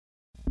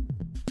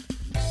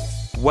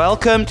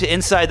Welcome to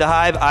Inside the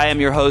Hive. I am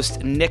your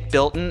host, Nick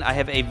Bilton. I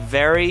have a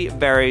very,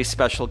 very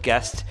special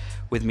guest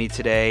with me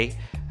today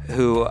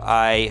who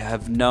I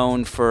have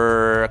known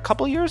for a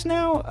couple years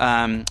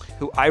now,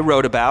 who I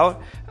wrote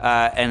about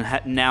and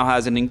now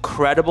has an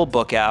incredible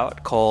book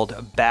out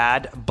called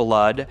Bad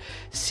Blood,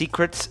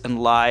 Secrets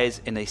and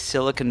Lies in a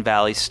Silicon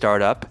Valley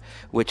Startup,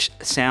 which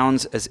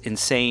sounds as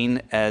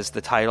insane as the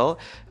title.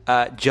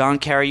 John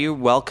Carreyrou,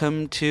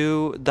 welcome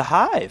to The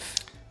Hive.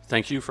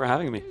 Thank you for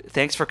having me.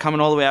 Thanks for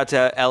coming all the way out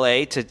to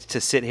LA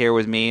to sit here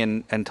with me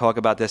and talk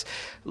about this.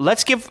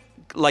 Let's give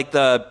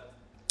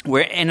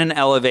we're in an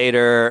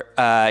elevator.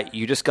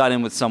 You just got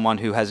in with someone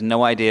who has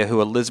no idea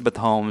who Elizabeth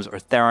Holmes or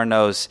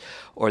Theranos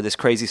or this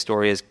crazy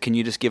story is. Can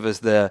you just give us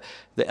the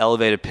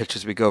elevator pitch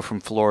as we go from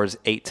floors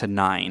 8 to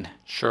 9?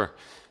 Sure.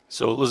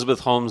 So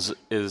Elizabeth Holmes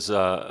is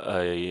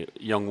a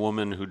young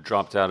woman who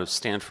dropped out of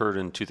Stanford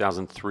in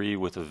 2003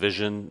 with a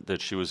vision that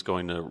she was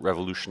going to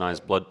revolutionize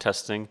blood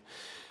testing.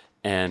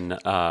 And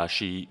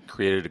she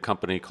created a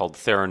company called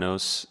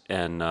Theranos,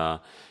 and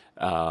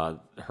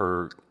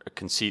her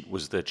conceit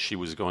was that she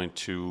was going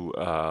to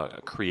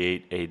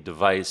create a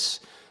device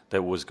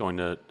that was going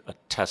to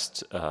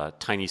test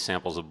tiny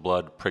samples of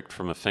blood pricked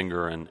from a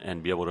finger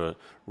and be able to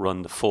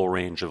run the full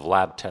range of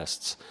lab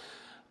tests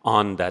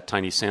on that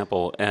tiny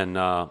sample. And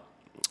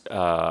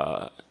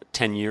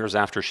 10 years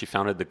after she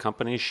founded the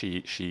company,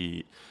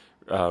 she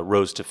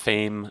rose to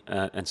fame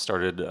and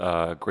started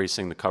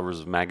gracing the covers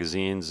of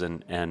magazines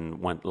and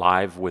went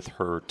live with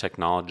her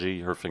technology,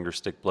 her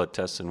fingerstick blood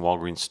tests in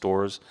Walgreens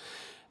stores.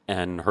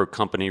 And her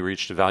company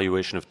reached a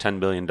valuation of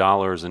 $10 billion,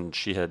 and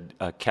she had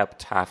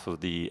kept half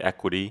of the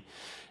equity.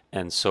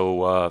 And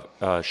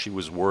so she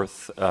was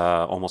worth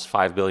almost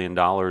 $5 billion,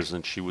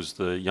 and she was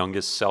the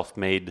youngest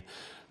self-made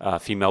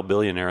female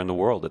billionaire in the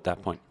world at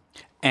that point.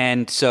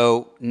 And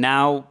so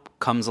now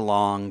comes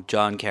along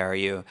John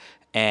Carreyrou,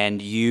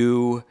 and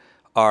you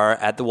are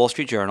at the Wall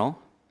Street Journal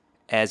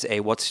as a,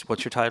 what's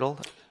your title?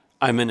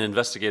 I'm an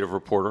investigative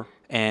reporter.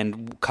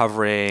 And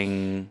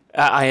covering?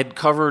 I had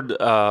covered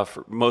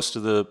for most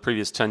of the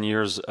previous 10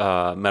 years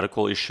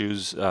medical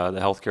issues, the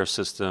healthcare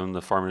system,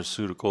 the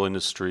pharmaceutical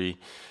industry.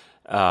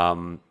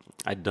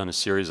 I'd done a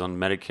series on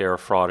Medicare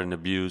fraud and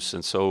abuse,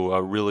 and so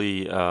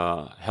really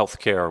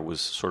healthcare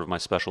was sort of my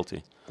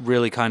specialty.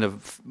 Really kind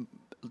of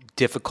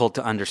difficult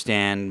to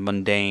understand,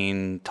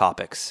 mundane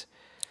topics.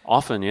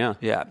 Often, yeah.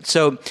 Yeah.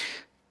 So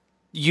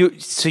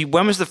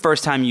when was the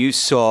first time you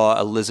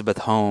saw Elizabeth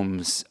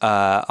Holmes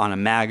on a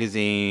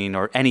magazine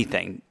or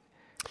anything?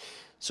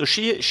 So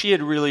she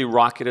had really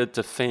rocketed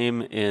to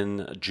fame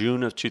in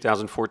June of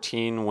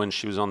 2014 when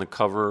she was on the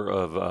cover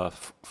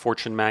of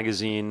Fortune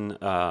magazine,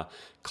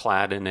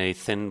 clad in a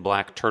thin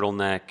black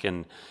turtleneck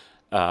and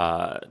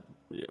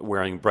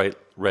wearing bright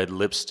red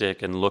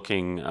lipstick and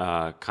looking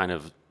kind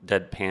of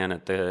deadpan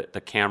at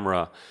the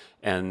camera,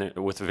 and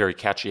with a very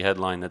catchy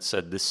headline that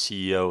said, "This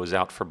CEO is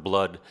out for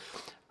blood."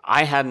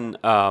 I hadn't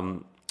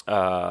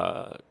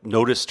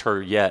noticed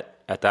her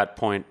yet at that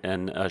point,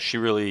 and she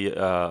really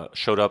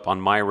showed up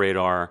on my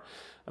radar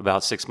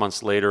about 6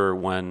 months later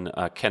when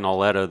Ken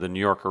Auletta, the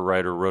New Yorker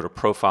writer, wrote a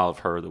profile of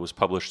her that was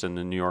published in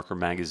the New Yorker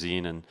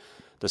magazine in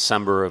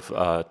December of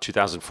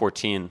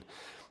 2014.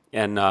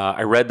 And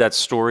I read that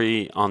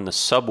story on the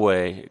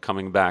subway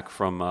coming back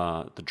from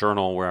the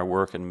Journal where I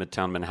work in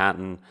Midtown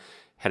Manhattan,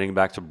 heading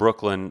back to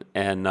Brooklyn,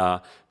 and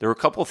there were a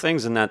couple of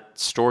things in that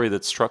story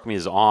that struck me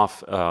as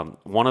off.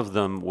 One of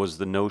them was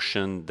the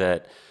notion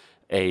that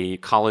a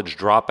college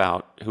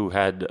dropout who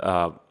had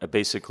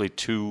basically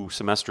 2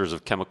 semesters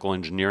of chemical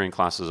engineering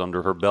classes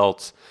under her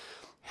belt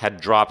had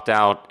dropped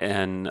out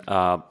and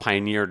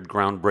pioneered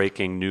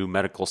groundbreaking new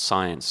medical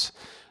science.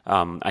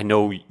 I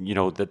know,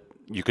 that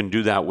you can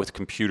do that with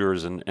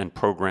computers and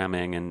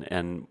programming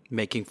and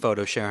making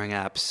photo sharing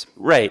apps.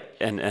 Right.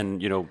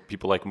 And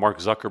people like Mark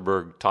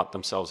Zuckerberg taught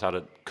themselves how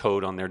to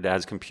code on their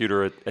dad's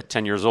computer at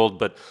 10 years old.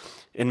 But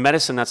in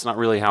medicine, that's not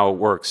really how it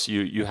works.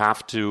 You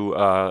have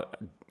to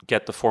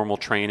get the formal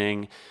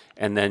training,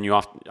 and then you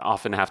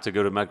often have to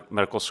go to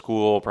medical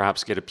school,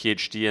 perhaps get a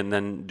PhD, and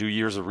then do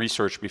years of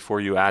research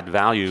before you add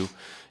value.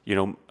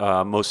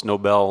 Most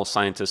Nobel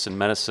scientists in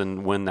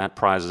medicine win that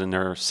prize in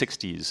their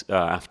 60s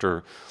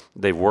after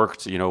they've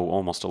worked,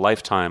 almost a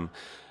lifetime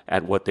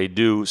at what they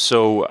do.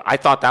 So I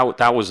thought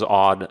that was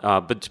odd.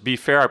 But to be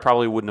fair, I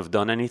probably wouldn't have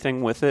done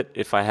anything with it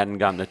if I hadn't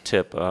gotten a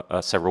tip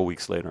several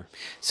weeks later.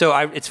 So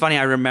it's funny,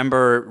 I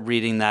remember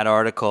reading that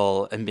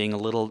article and being a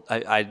little,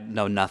 I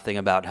know nothing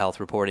about health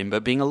reporting,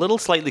 but being a little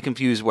slightly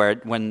confused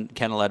when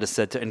Ken Auletta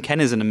said and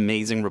Ken is an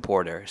amazing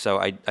reporter,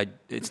 so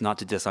it's not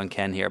to diss on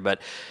Ken here,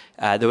 but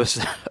there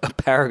was a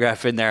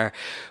paragraph in there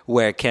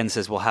where Ken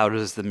says, well, how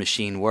does the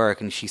machine work?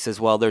 And she says,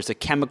 well, there's a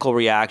chemical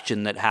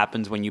reaction that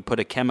happens when you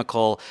put a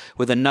chemical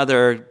with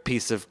another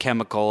piece of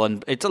chemical.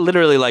 And it's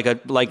literally like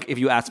if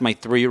you ask my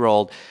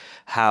 3-year-old,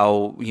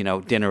 how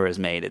dinner is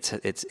made.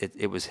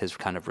 It was his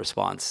kind of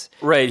response.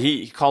 Right.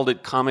 He called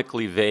it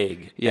comically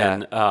vague.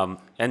 Yeah.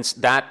 And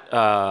that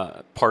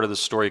part of the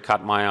story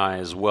caught my eye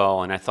as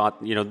well. And I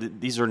thought,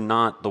 these are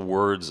not the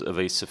words of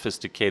a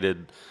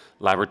sophisticated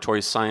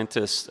laboratory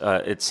scientist.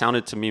 It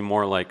sounded to me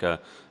more like a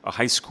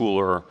high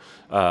schooler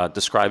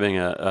describing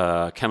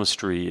a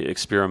chemistry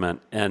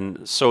experiment.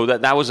 And so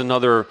that was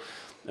another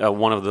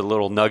one of the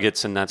little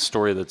nuggets in that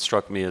story that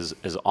struck me as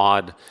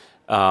odd.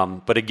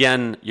 But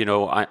again,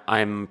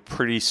 I'm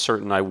pretty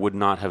certain I would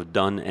not have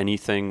done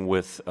anything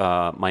with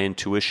my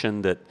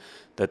intuition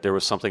that there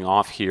was something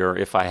off here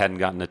if I hadn't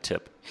gotten a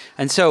tip.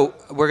 And so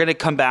we're going to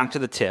come back to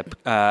the tip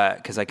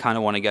because I kind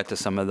of want to get to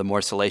some of the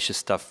more salacious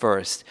stuff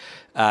first.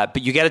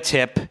 But you get a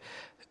tip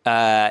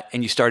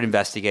and you start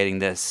investigating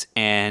this,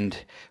 and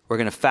we're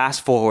going to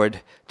fast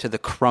forward to the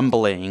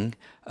crumbling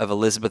of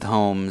Elizabeth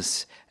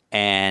Holmes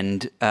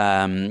and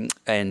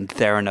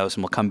Theranos,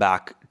 and we'll come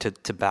back to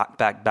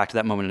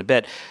that moment in a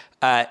bit.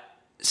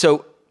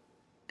 So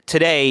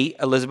today,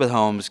 Elizabeth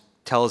Holmes,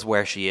 tell us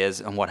where she is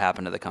and what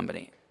happened to the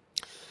company.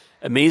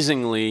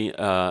 Amazingly,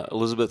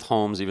 Elizabeth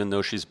Holmes, even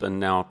though she's been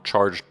now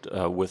charged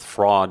with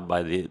fraud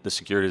by the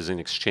Securities and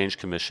Exchange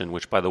Commission,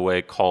 which, by the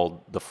way,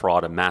 called the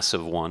fraud a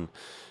massive one,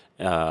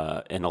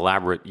 an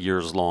elaborate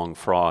years-long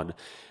fraud,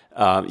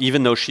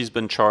 even though she's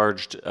been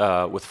charged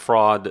with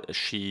fraud,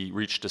 she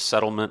reached a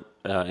settlement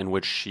in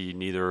which she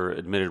neither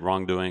admitted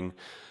wrongdoing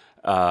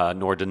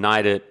nor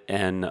denied it,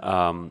 and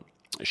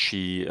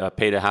she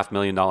paid a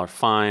 $500,000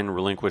 fine,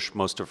 relinquished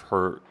most of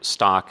her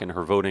stock and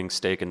her voting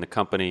stake in the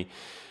company,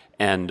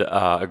 and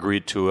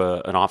agreed to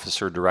an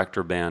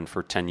officer-director ban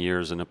for 10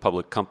 years in a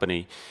public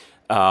company.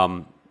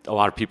 A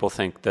lot of people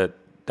think that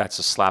that's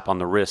a slap on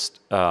the wrist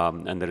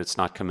and that it's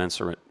not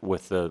commensurate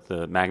with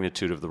the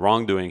magnitude of the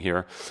wrongdoing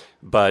here.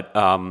 But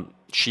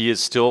she is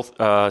still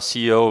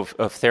CEO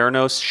of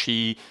Theranos.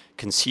 She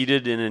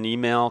conceded in an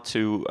email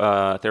to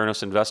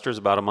Theranos investors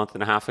about a month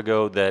and a half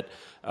ago that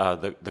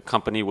the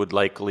company would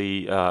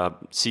likely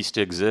cease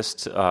to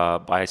exist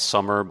by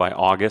summer, by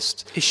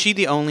August. Is she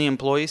the only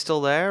employee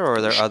still there, or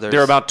are there others?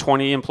 There are about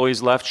 20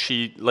 employees left.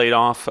 She laid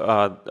off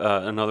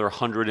another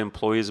 100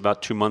 employees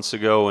about 2 months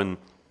ago, and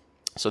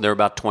so there are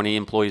about 20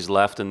 employees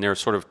left, and they're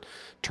sort of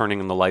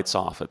turning the lights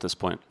off at this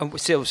point.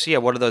 So yeah,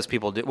 what do those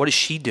people do? What is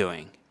she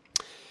doing?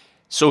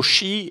 So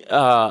she,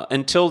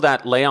 until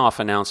that layoff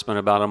announcement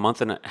about a month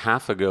and a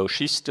half ago,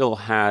 she still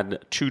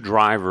had two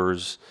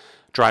drivers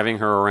driving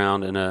her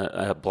around in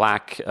a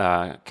black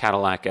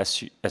Cadillac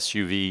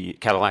SUV,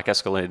 Cadillac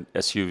Escalade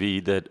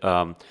SUV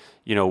that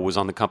was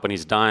on the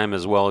company's dime,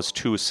 as well as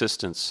two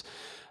assistants.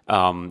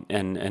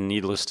 And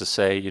needless to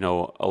say,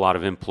 a lot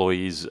of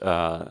employees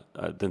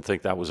didn't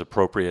think that was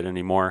appropriate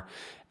anymore.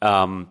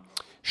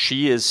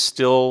 She is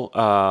still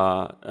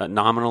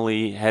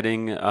nominally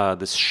heading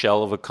this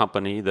shell of a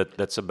company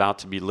that's about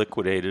to be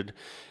liquidated,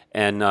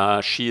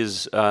 and she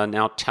is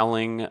now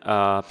telling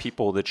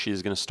people that she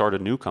is going to start a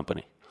new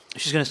company.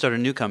 She's going to start a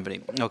new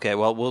company. Okay.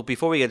 Well,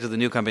 before we get to the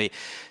new company,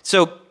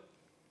 so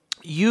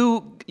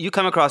you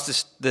come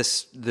across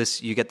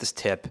this you get this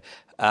tip,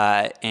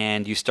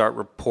 and you start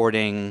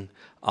reporting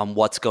on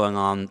what's going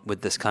on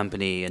with this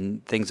company,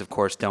 and things, of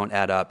course, don't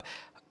add up.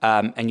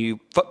 And you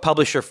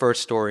publish your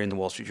first story in the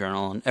Wall Street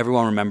Journal, and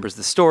everyone remembers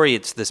the story.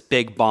 It's this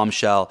big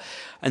bombshell.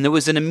 And there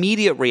was an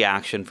immediate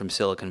reaction from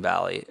Silicon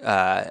Valley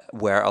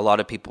where a lot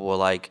of people were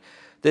like,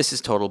 this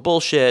is total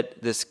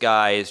bullshit. This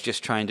guy is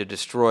just trying to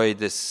destroy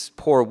this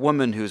poor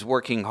woman who's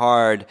working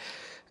hard.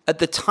 At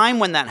the time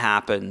when that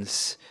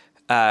happens,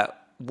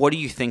 what are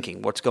you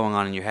thinking? What's going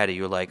on in your head? Are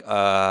you like,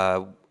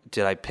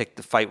 did I pick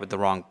the fight with the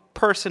wrong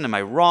person? Am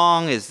I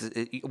wrong?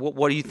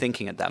 What are you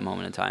thinking at that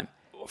moment in time?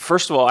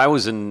 First of all, I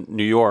was in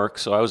New York,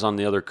 so I was on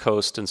the other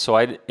coast, and so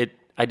I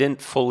didn't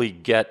fully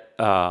get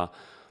the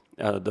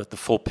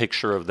full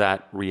picture of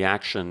that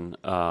reaction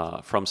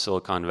from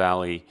Silicon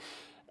Valley,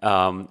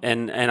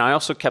 and I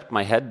also kept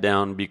my head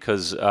down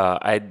because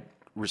I'd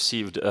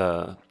received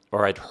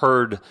or I'd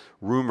heard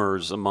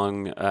rumors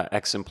among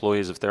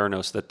ex-employees of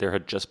Theranos that there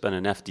had just been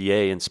an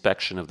FDA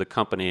inspection of the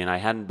company, and I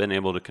hadn't been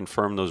able to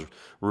confirm those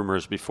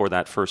rumors before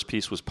that first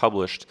piece was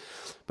published.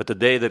 But the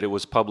day that it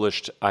was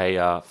published,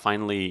 I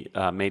finally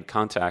made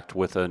contact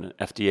with an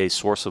FDA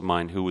source of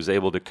mine who was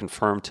able to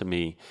confirm to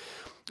me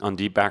on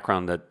deep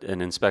background that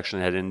an inspection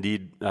had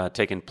indeed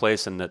taken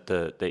place, and that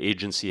the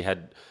agency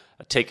had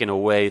taken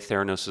away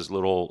Theranos'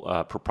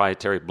 little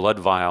proprietary blood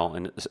vial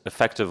and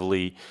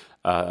effectively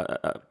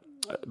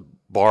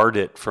barred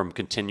it from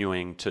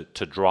continuing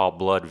to draw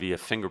blood via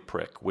finger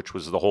prick, which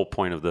was the whole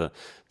point of the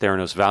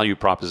Theranos value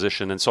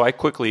proposition. And so I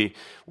quickly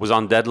was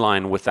on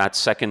deadline with that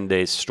second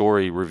day's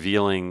story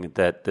revealing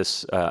that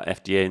this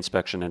FDA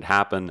inspection had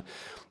happened,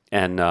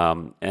 and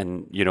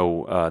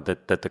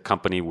that the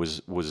company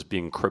was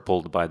being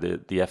crippled by the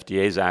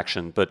FDA's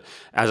action. But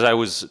as I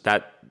was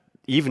that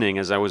evening,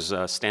 as I was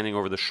standing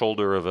over the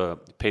shoulder of a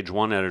page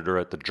one editor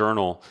at the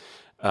Journal,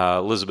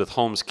 Elizabeth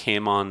Holmes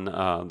came on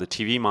the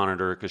TV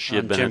monitor because she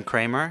had been Jim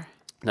Cramer.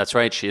 That's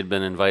right. She had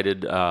been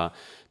invited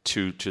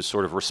to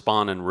sort of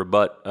respond and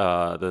rebut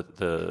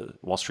the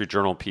Wall Street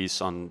Journal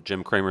piece on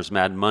Jim Cramer's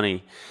Mad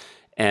Money.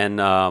 And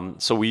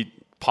so we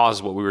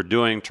paused what we were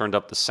doing, turned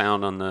up the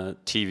sound on the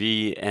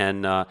TV,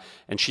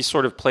 and she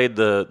sort of played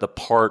the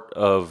part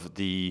of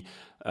the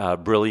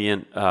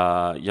brilliant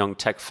young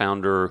tech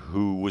founder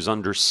who was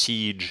under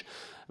siege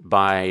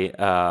by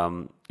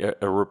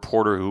a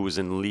reporter who was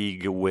in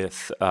league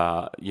with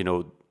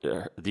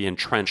the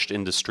entrenched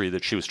industry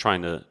that she was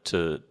trying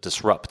to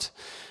disrupt.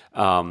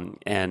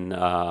 And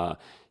I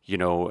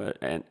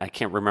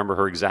can't remember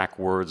her exact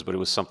words, but it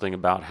was something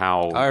about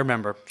how... I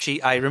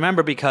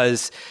remember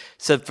because,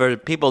 so for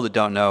people that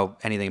don't know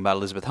anything about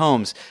Elizabeth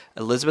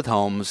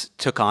Holmes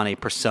took on a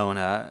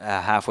persona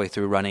halfway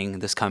through running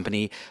this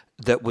company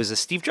that was a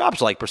Steve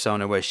Jobs-like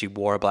persona, where she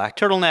wore a black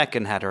turtleneck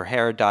and had her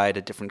hair dyed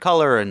a different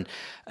color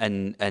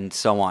and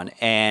so on.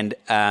 And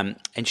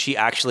she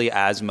actually,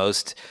 as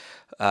most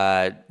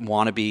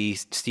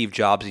wannabe Steve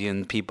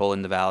Jobsian people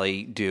in the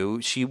Valley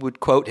do, she would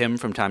quote him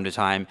from time to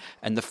time.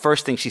 And the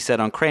first thing she said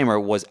on Cramer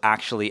was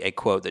actually a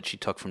quote that she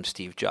took from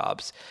Steve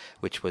Jobs,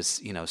 which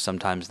was,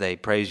 sometimes they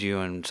praise you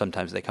and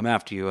sometimes they come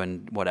after you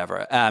and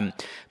whatever.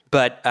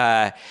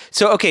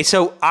 So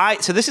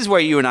this is where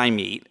you and I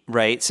meet,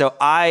 right? So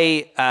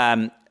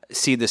I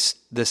see this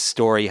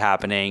story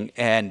happening,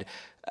 and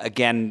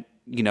again,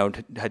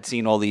 had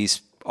seen all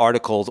these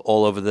articles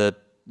all over the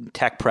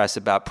tech press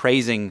about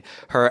praising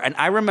her. And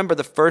I remember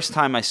the first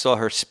time I saw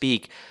her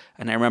speak,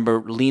 and I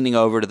remember leaning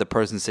over to the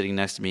person sitting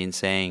next to me and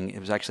saying, it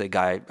was actually a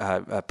guy,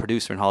 a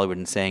producer in Hollywood,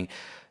 and saying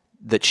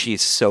that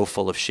she's so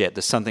full of shit.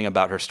 There's something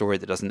about her story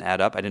that doesn't add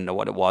up. I didn't know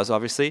what it was,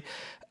 obviously.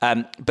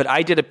 But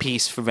I did a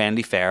piece for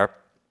Vanity Fair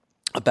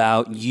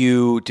about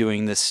you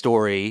doing this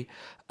story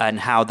and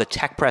how the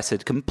tech press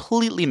had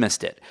completely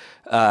missed it,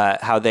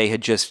 how they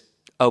had just,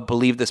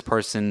 believe this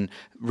person,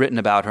 written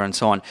about her and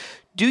so on.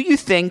 Do you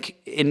think,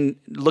 in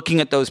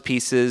looking at those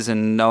pieces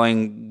and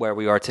knowing where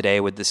we are today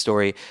with this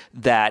story,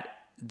 that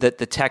the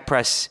tech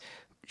press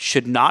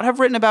should not have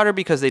written about her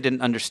because they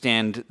didn't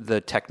understand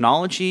the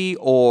technology,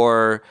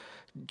 or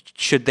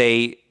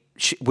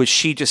was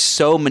she just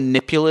so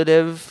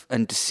manipulative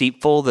and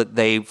deceitful that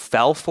they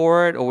fell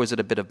for it, or was it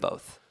a bit of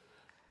both?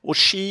 Well,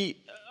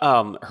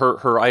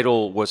 her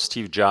idol was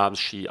Steve Jobs.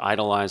 She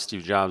idolized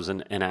Steve Jobs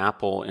and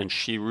Apple, and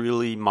she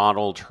really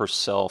modeled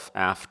herself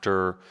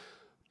after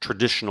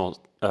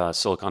traditional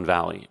Silicon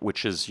Valley,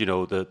 which is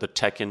the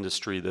tech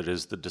industry that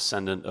is the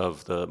descendant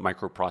of the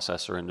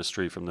microprocessor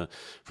industry from the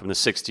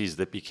 60s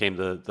that became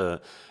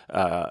the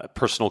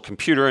personal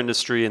computer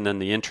industry, and then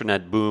the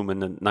internet boom in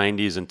the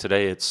 90s, and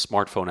today it's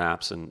smartphone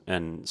apps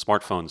and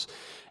smartphones,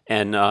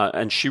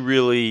 and she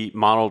really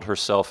modeled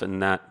herself in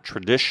that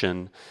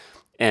tradition,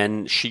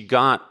 and she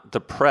got the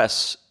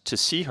press to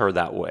see her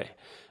that way.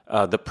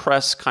 The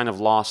press kind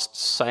of lost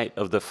sight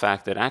of the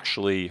fact that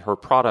actually her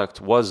product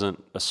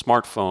wasn't a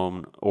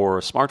smartphone or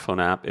a smartphone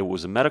app. It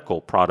was a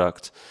medical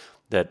product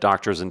that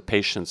doctors and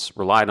patients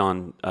relied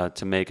on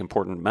to make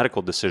important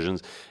medical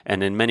decisions.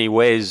 And in many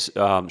ways,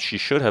 she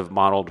should have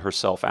modeled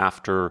herself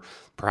after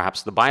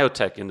perhaps the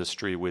biotech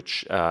industry,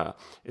 which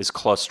is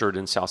clustered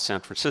in South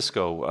San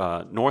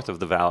Francisco, north of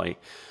the Valley.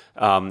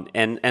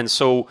 And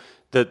so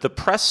the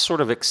press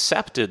sort of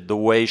accepted the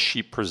way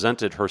she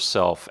presented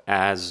herself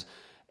as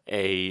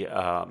a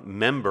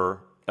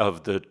member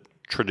of the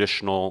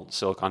traditional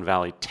Silicon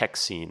Valley tech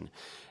scene.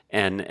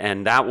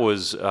 And that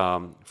was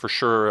for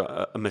sure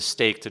a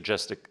mistake to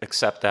just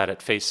accept that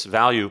at face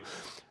value.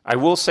 I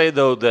will say,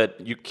 though,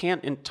 that you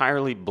can't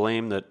entirely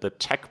blame the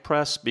tech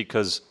press,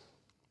 because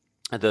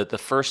the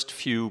first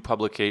few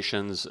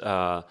publications,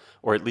 or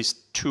at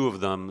least two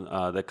of them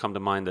that come to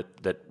mind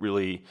that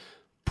really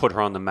put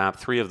her on the map,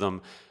 three of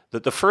them,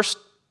 that the first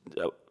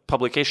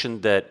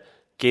publication that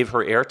gave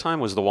her airtime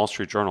was the Wall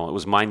Street Journal. It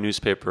was my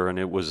newspaper, and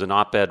it was an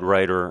op-ed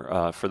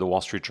writer for the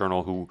Wall Street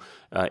Journal who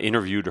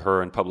interviewed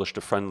her and published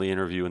a friendly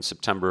interview in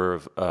September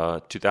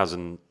of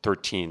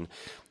 2013.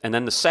 And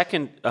then the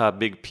second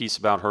big piece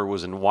about her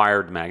was in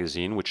Wired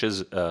magazine, which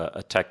is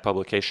a tech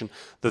publication.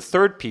 The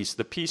third piece,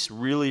 the piece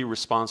really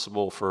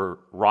responsible for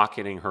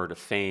rocketing her to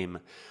fame,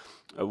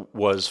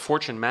 was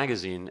Fortune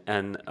magazine.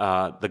 And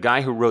the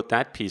guy who wrote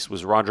that piece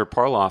was Roger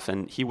Parloff,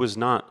 and he was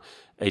not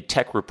a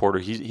tech reporter.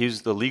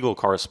 He's the legal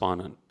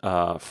correspondent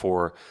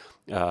for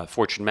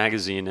Fortune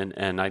magazine,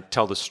 and I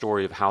tell the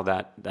story of how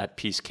that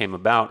piece came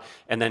about.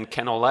 And then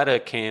Ken Auletta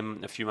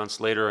came a few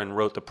months later and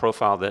wrote the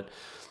profile that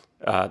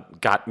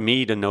got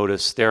me to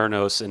notice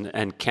Theranos.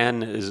 And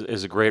Ken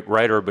is a great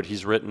writer, but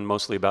he's written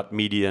mostly about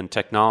media and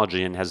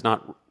technology and has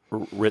not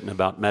written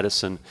about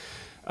medicine.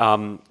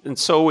 And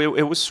so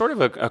it was sort of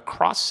a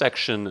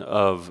cross-section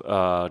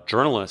of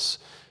journalists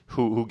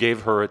who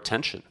gave her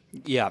attention.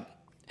 Yeah.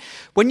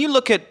 When you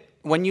look at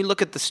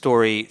the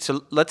story,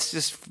 so let's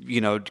just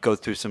go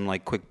through some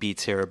quick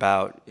beats here.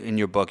 About, in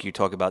your book, you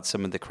talk about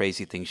some of the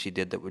crazy things she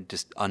did that were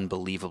just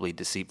unbelievably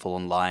deceitful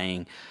and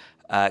lying.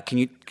 Can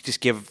you just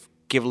give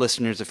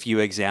listeners a few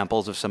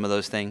examples of some of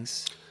those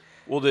things?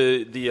 Well,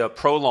 the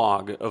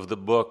prologue of the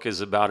book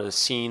is about a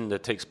scene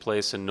that takes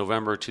place in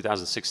November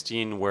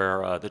 2016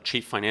 where the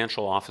chief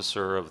financial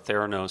officer of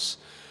Theranos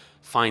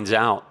finds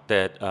out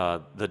that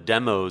the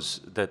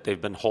demos that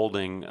they've been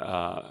holding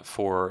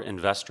for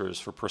investors,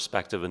 for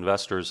prospective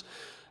investors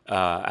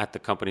at the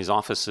company's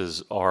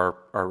offices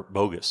are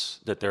bogus,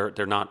 that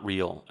they're not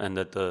real, and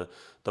that the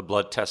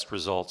blood test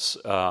results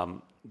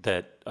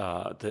that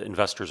the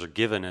investors are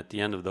given at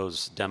the end of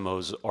those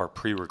demos are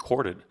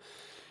pre-recorded.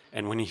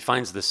 And when he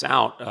finds this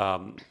out,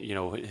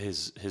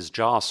 his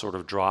jaw sort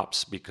of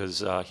drops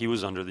because he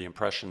was under the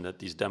impression that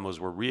these demos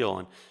were real,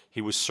 and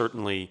he was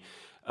certainly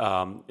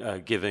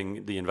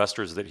giving the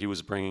investors that he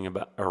was bringing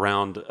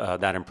around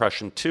that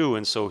impression too.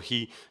 And so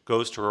he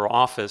goes to her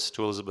office,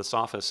 to Elizabeth's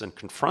office, and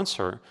confronts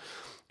her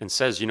and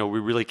says, we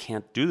really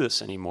can't do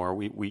this anymore.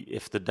 We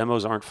if the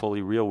demos aren't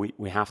fully real,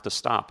 we have to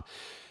stop.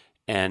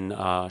 And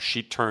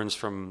she turns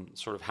from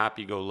sort of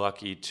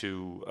happy-go-lucky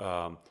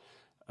to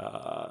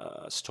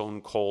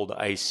stone cold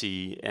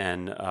icy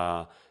and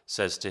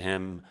says to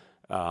him,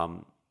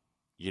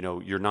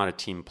 you're not a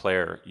team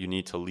player. You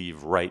need to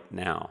leave right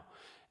now.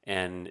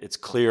 And it's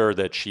clear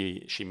that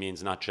she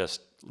means not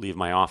just leave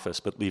my office,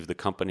 but leave the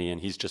company. And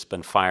he's just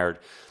been fired.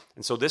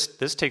 And so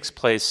this takes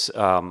place,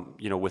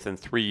 within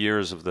 3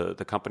 years of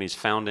the company's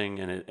founding,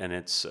 and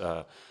it's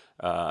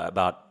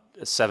about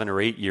 7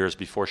 or 8 years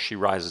before she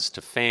rises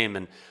to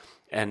fame.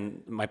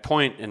 And my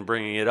point in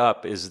bringing it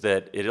up is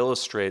that it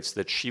illustrates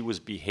that she was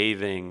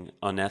behaving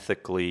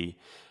unethically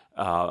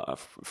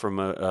from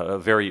a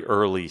very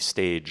early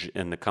stage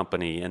in the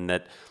company, and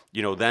that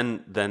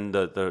then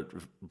the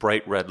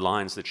bright red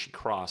lines that she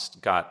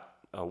crossed got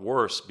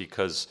worse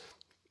because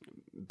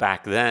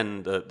back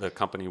then the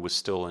company was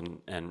still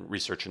in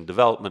research and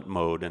development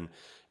mode,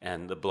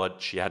 and the blood,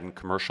 she hadn't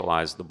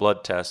commercialized the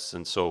blood tests,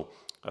 and so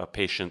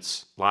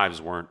patients'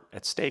 lives weren't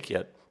at stake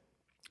yet.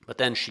 But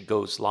then she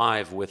goes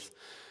live with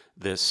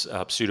this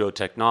pseudo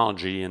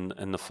technology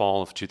in the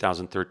fall of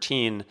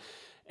 2013,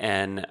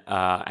 and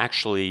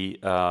actually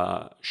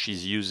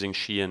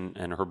she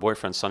and her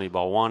boyfriend Sunny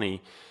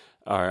Balwani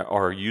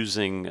are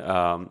using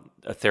a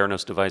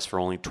Theranos device for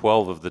only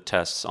 12 of the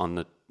tests on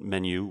the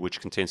menu,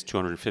 which contains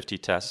 250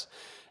 tests.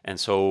 And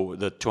so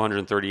the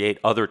 238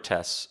 other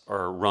tests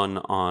are run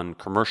on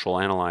commercial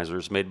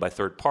analyzers made by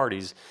third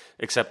parties,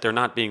 except they're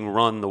not being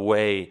run the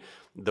way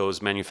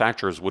those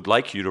manufacturers would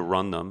like you to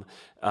run them.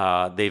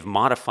 They've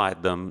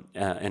modified them,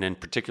 and in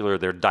particular,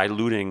 they're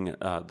diluting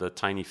the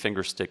tiny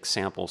fingerstick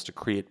samples to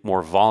create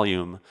more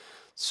volume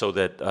so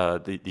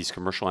that these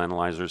commercial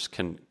analyzers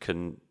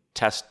can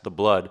test the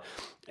blood.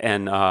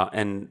 And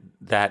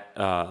that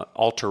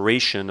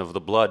alteration of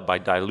the blood by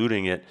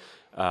diluting it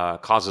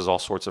causes all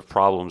sorts of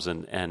problems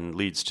and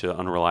leads to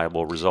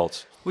unreliable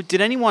results.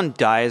 Did anyone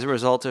die as a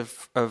result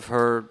of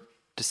her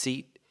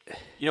deceit?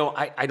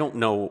 I don't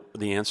know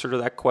the answer to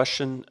that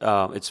question.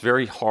 It's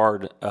very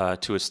hard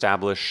to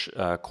establish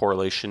a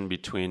correlation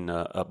between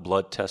a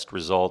blood test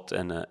result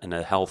and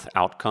a health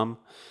outcome.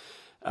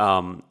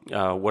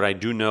 What I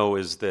do know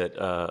is that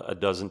a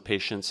dozen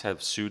patients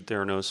have sued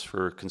Theranos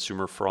for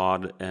consumer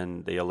fraud,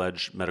 and they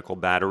allege medical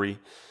battery,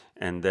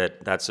 and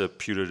that's a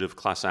putative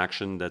class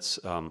action that's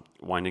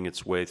winding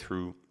its way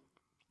through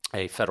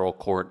a federal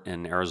court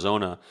in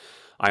Arizona.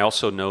 I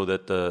also know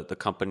that the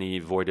company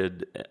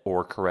voided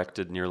or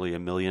corrected nearly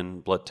 1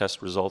 million blood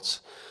test results,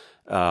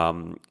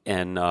 and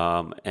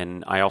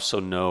I also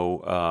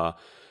know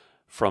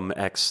from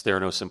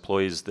ex-Theranos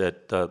employees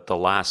that the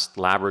last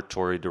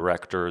laboratory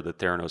director that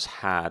Theranos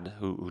had,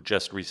 who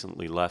just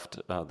recently left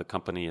the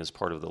company as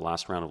part of the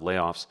last round of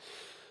layoffs,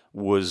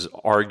 was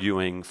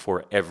arguing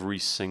for every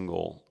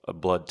single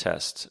blood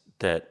test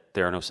that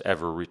Theranos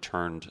ever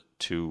returned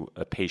to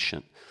a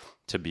patient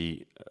to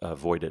be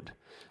voided.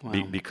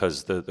 Wow.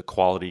 Because the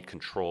quality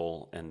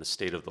control and the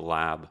state of the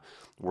lab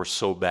were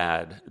so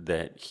bad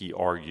that he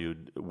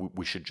argued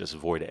we should just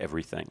void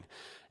everything.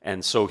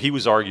 And so he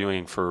was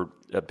arguing for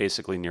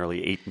basically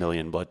nearly 8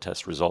 million blood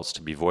test results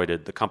to be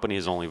voided. The company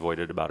has only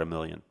voided about 1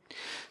 million.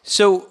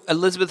 So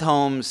Elizabeth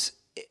Holmes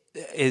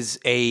is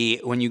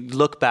when you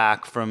look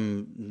back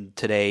from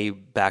today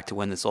back to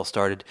when this all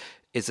started,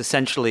 is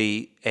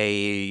essentially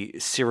a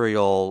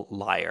serial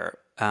liar.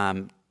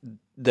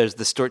 There's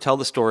the story. Tell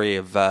the story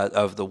of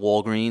the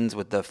Walgreens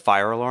with the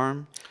fire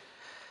alarm.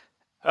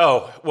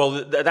 Oh,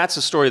 well, that's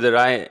a story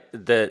that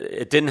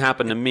it didn't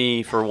happen to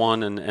me, for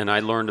one, and I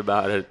learned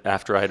about it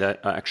after I'd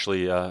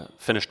actually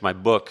finished my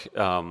book.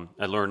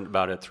 I learned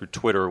about it through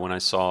Twitter when I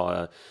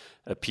saw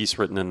a piece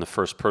written in the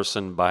first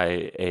person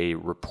by a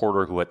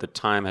reporter who at the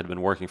time had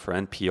been working for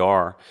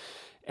NPR,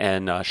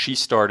 and she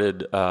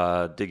started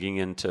digging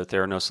into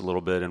Theranos a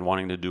little bit and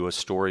wanting to do a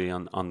story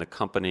on the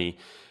company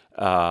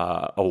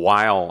a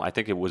while. I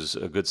think it was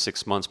a good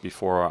 6 months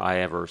before I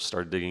ever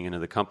started digging into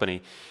the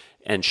company.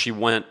 And she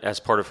went, as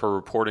part of her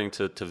reporting,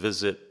 to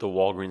visit the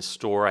Walgreens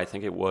store, I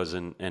think it was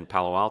in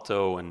Palo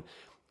Alto, and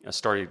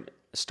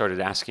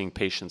started asking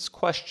patients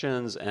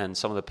questions. And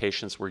some of the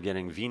patients were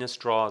getting venous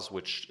draws,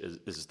 which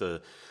is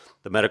the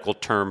the medical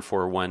term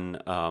for when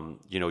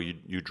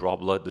you draw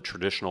blood the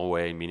traditional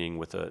way, meaning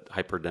with a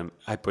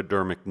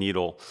hypodermic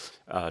needle,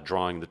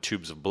 drawing the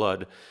tubes of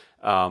blood.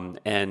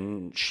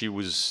 And she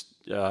was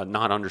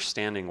not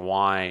understanding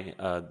why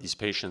these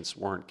patients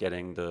weren't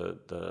getting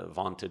the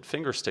vaunted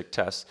finger stick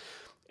test.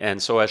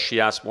 And so as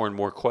she asked more and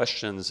more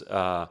questions,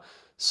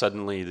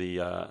 suddenly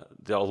the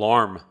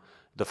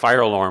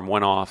fire alarm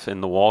went off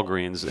in the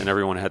Walgreens, and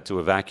everyone had to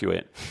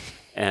evacuate.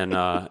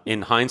 And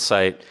in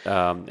hindsight,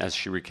 as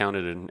she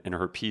recounted in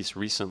her piece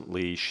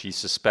recently, she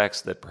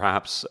suspects that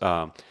perhaps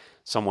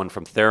someone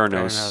from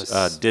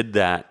Theranos did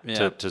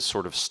that to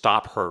sort of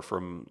stop her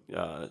from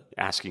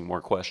asking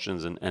more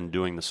questions and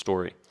doing the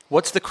story.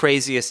 What's the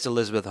craziest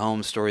Elizabeth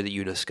Holmes story that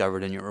you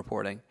discovered in your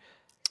reporting?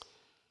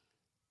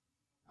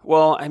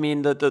 Well, I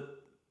mean, the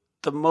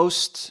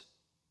most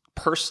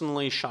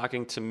personally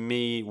shocking to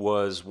me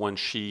was when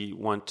she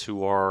went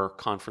to our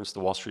conference, the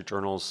Wall Street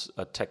Journal's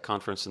tech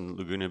conference in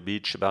Laguna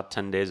Beach, about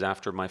 10 days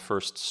after my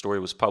first story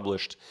was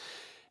published.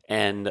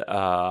 And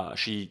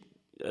she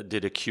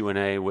did a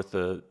Q&A with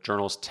the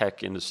journal's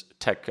tech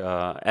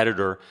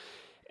editor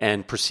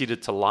and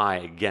proceeded to lie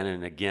again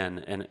and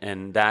again.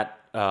 And that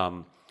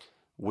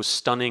was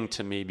stunning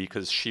to me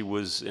because she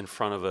was in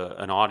front of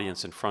an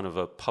audience, in front of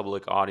a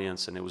public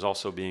audience, and it was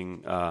also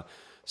being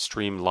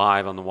streamed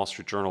live on the Wall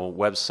Street Journal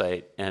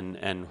website.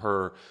 And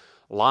her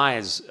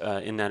lies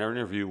in that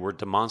interview were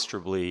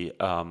demonstrably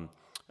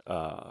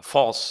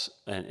false,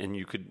 and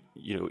you could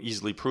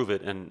easily prove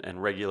it.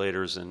 And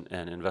regulators and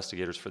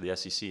investigators for the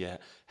SEC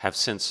have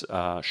since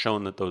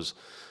shown that those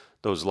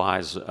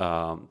lies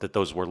that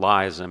those were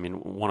lies. I mean,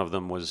 one of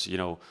them was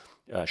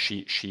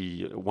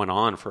she went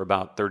on for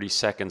about 30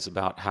 seconds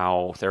about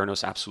how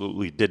Theranos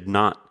absolutely did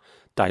not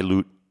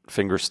dilute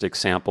fingerstick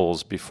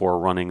samples before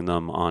running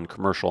them on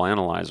commercial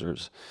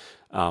analyzers.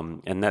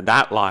 And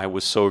that lie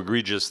was so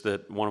egregious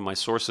that one of my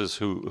sources,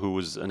 who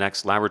was an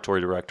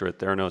ex-laboratory director at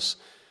Theranos,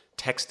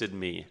 texted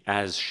me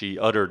as she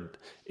uttered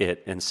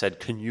it and said,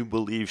 "Can you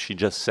believe she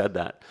just said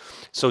that?"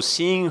 So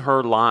seeing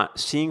her lie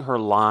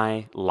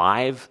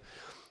live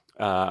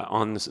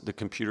on the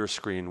computer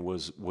screen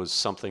was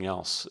something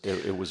else.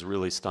 It was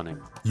really stunning.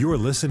 You're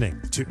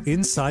listening to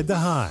Inside the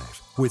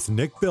Hive with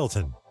Nick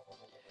Bilton.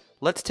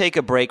 Let's take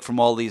a break from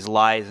all these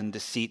lies and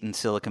deceit in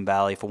Silicon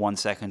Valley for 1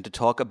 second to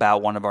talk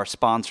about one of our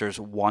sponsors,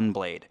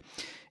 OneBlade.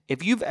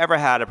 If you've ever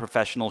had a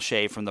professional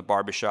shave from the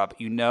barbershop,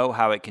 you know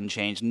how it can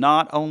change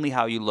not only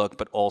how you look,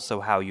 but also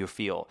how you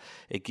feel.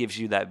 It gives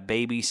you that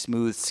baby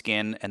smooth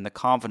skin and the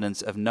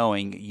confidence of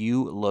knowing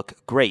you look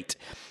great.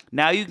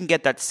 Now you can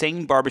get that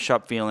same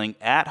barbershop feeling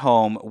at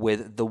home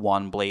with the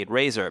OneBlade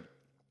razor.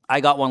 I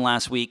got one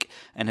last week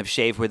and have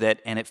shaved with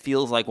it, and it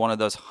feels like one of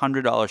those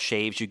 $100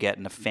 shaves you get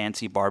in a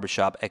fancy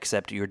barbershop,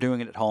 except you're doing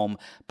it at home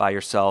by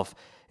yourself.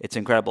 It's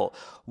incredible.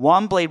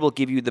 OneBlade will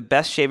give you the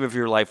best shave of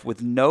your life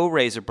with no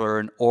razor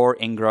burn or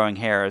ingrowing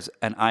hairs,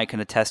 and I can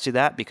attest to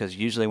that because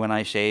usually when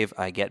I shave,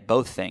 I get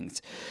both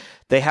things.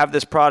 They have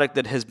this product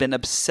that has been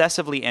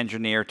obsessively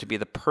engineered to be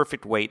the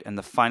perfect weight and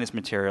the finest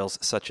materials,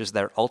 such as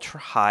their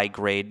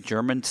ultra-high-grade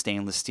German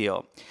stainless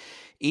steel.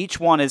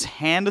 Each one is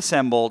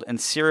hand-assembled and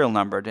serial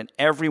numbered, and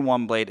every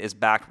OneBlade is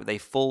backed with a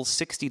full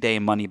 60-day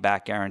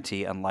money-back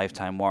guarantee and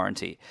lifetime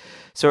warranty.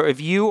 So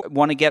if you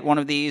want to get one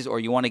of these, or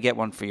you want to get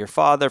one for your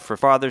father for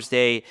Father's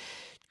Day,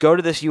 go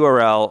to this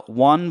URL,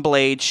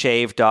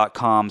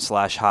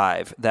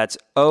 onebladeshave.com/hive. That's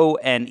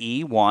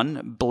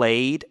ONE,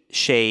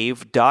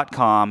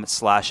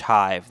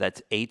 bladeshave.com/hive.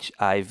 That's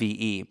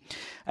HIVE.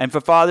 And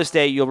for Father's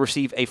Day, you'll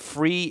receive a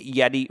free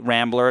Yeti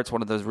Rambler. It's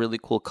one of those really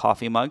cool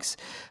coffee mugs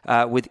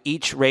with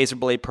each razor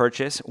blade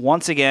purchase.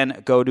 Once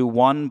again, go to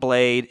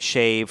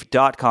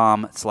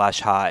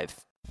onebladeshave.com/hive.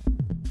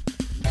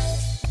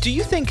 Do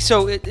you think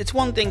so? It's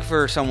one thing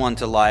for someone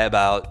to lie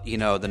about,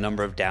 the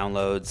number of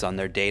downloads on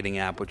their dating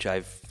app, which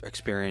I've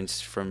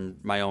experienced from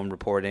my own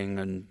reporting,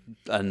 and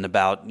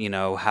about,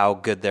 how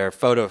good their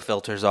photo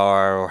filters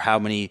are, or how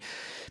many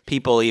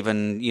people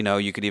even,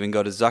 you could even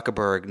go to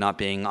Zuckerberg not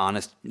being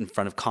honest in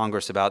front of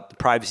Congress about the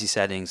privacy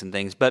settings and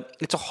things. But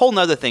it's a whole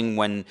nother thing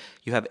when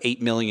you have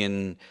 8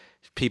 million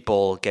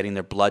people getting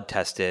their blood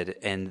tested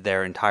and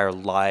their entire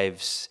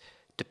lives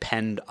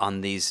depend on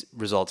these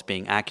results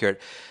being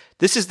accurate.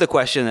 This is the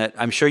question that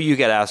I'm sure you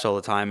get asked all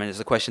the time, and it's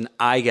the question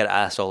I get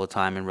asked all the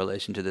time in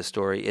relation to this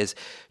story is,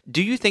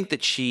 do you think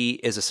that she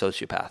is a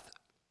sociopath?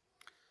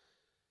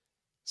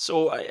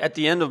 So at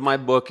the end of my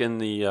book, in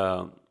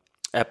the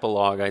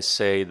epilogue, I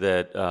say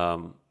that, a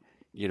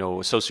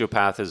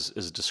sociopath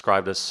is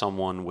described as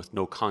someone with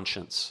no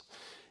conscience.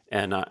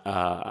 And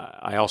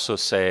I also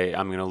say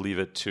I'm going to leave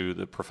it to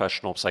the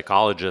professional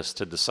psychologist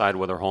to decide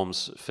whether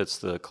Holmes fits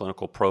the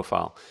clinical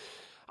profile.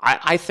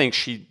 I think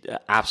she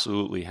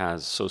absolutely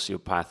has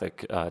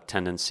sociopathic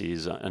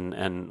tendencies,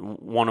 and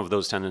one of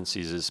those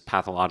tendencies is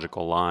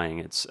pathological lying.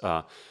 It's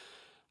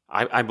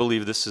I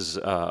believe this is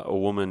a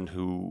woman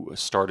who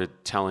started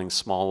telling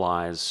small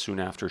lies soon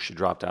after she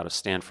dropped out of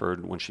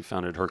Stanford when she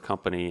founded her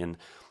company, and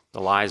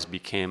the lies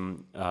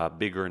became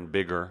bigger and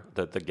bigger.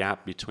 That the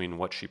gap between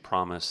what she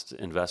promised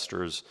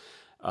investors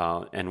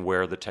and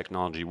where the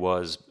technology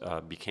was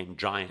became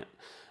giant.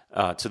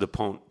 To the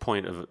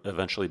point of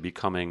eventually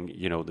becoming,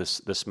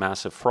 this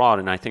massive fraud.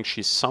 And I think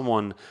she's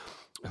someone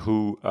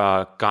who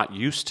got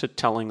used to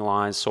telling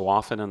lies so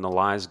often, and the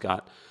lies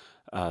got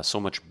so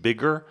much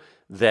bigger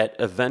that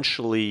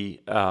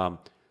eventually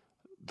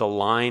the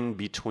line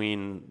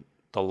between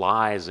the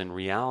lies and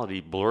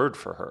reality blurred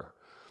for her,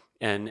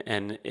 and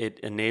it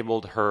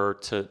enabled her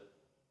to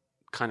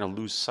kind of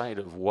lose sight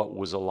of what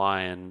was a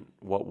lie and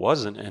what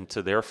wasn't, and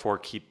to therefore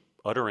keep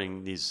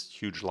uttering these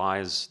huge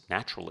lies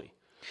naturally.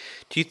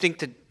 Do you think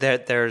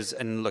that there's,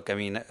 and look, I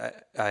mean,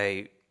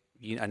 I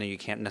know you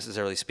can't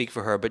necessarily speak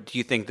for her, but do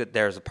you think that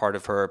there's a part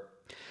of her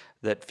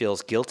that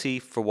feels guilty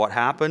for what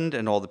happened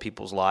and all the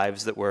people's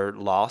lives that were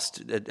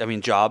lost? I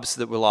mean, jobs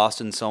that were lost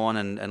and so on,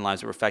 and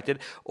lives that were affected?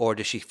 Or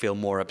does she feel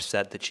more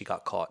upset that she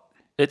got caught?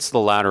 It's the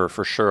latter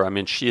for sure. I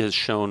mean, she has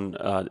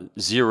shown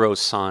zero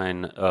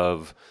sign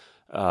of,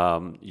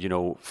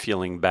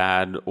 feeling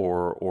bad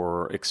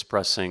or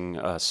expressing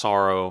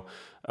sorrow.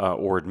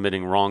 Or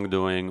admitting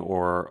wrongdoing,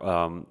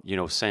 or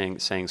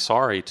saying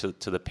sorry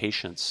to the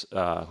patients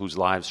whose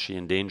lives she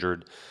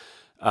endangered.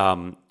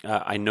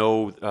 I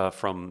know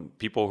from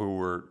people who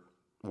were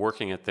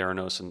working at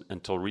Theranos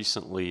until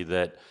recently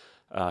that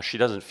she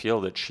doesn't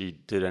feel that she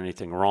did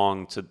anything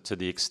wrong to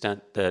the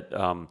extent that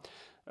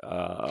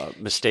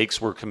mistakes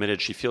were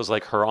committed. She feels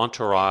like her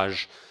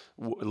entourage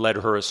led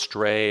her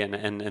astray,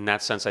 and in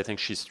that sense, I think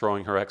she's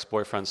throwing her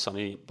ex-boyfriend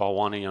Sunny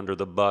Balwani under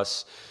the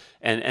bus.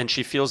 And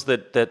she feels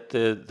that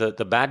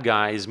the bad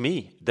guy is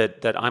me,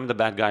 that I'm the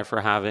bad guy for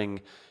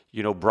having,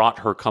 brought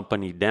her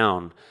company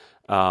down.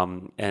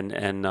 One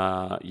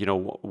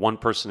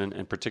person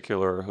in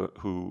particular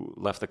who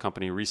left the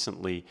company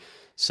recently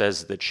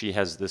says that she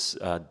has this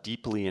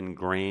deeply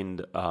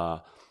ingrained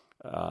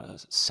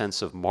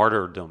sense of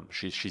martyrdom.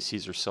 She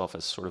sees herself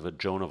as sort of a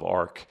Joan of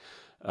Arc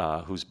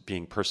who's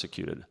being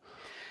persecuted.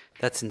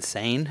 That's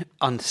insane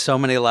on so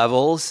many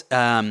levels.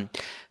 All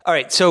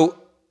right, so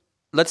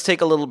let's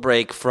take a little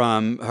break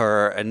from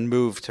her and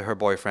move to her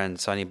boyfriend,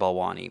 Sunny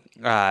Balwani.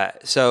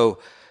 So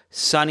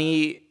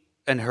Sunny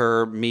and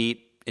her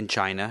meet in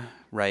China,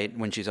 right,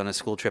 when she's on a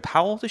school trip.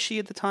 How old is she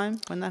at the time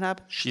when that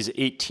happened? She's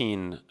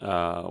 18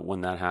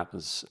 when that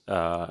happens.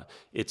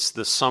 It's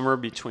the summer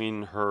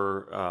between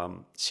her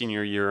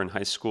senior year in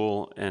high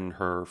school and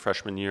her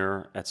freshman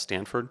year at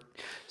Stanford.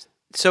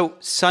 So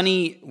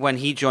Sunny, when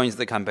he joins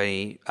the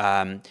company,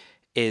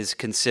 is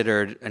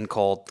considered and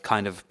called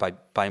kind of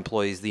by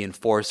employees the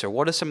enforcer.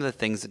 What are some of the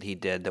things that he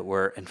did that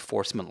were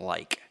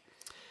enforcement-like?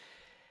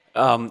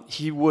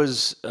 He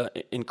was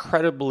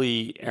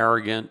incredibly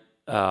arrogant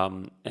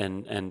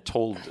and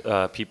told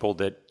people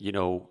that,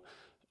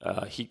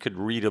 he could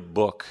read a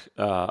book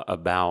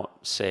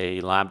about,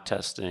 say, lab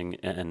testing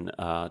and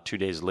 2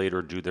 days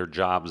later do their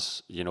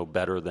jobs,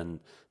 better than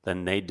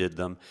they did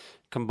them.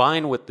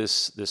 Combined with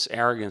this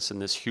arrogance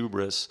and this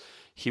hubris,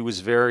 he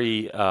was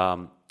very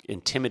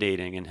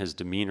intimidating in his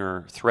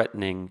demeanor,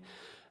 threatening,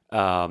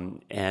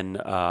 and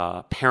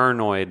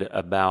paranoid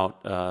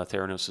about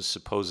Theranos'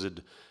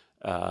 supposed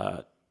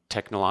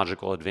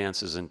technological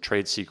advances and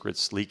trade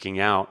secrets leaking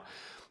out.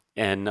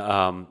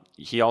 And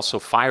he also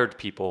fired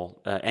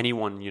people,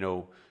 anyone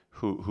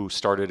who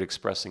started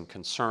expressing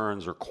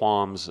concerns or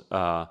qualms.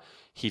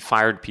 He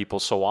fired people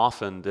so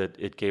often that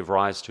it gave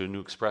rise to a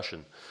new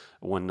expression.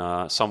 When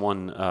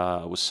someone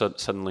was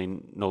suddenly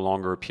no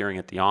longer appearing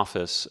at the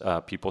office,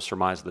 people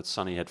surmised that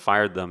Sunny had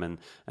fired them, and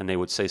they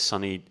would say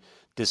Sunny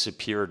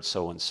disappeared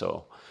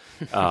so-and-so.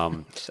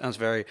 Sounds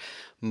very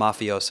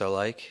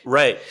mafioso-like.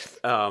 Right.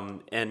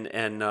 And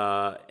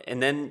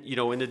then,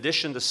 in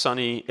addition to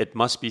Sunny, it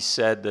must be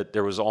said that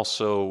there was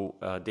also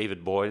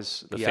David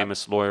Boies, the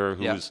famous lawyer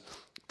who was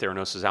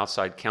Theranos'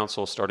 outside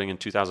counsel starting in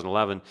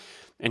 2011.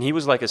 And he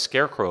was like a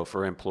scarecrow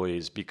for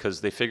employees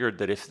because they figured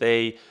that if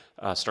they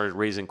started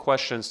raising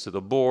questions to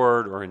the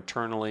board or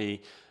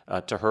internally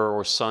to her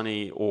or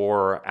Sunny,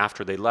 or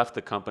after they left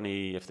the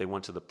company, if they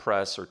went to the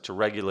press or to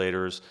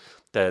regulators,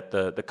 that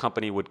the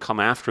company would come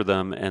after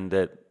them, and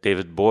that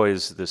David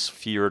Boies, this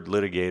feared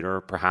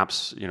litigator,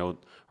 perhaps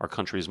our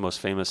country's most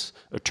famous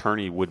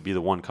attorney, would be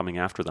the one coming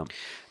after them.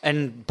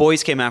 And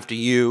Boies came after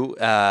you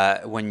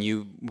when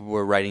you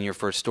were writing your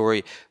first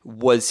story.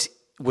 Was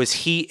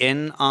he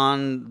in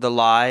on the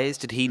lies?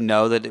 Did he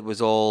know that it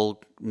was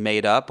all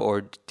made up,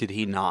 or did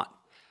he not?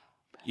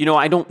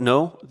 I don't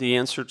know the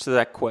answer to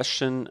that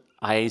question.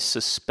 I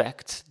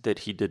suspect that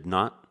he did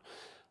not.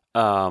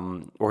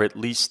 Or at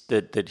least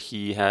that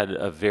he had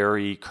a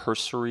very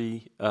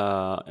cursory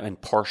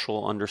and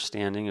partial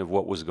understanding of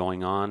what was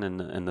going on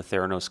in the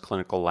Theranos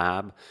clinical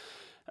lab.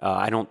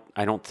 I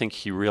don't think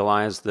he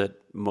realized that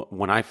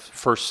when I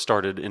first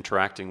started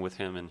interacting with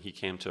him, and he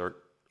came to our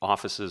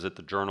offices at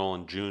the Journal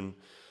in June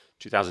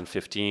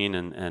 2015,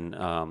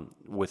 and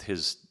with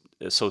his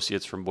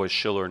associates from Boies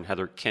Schiller and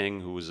Heather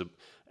King, who was an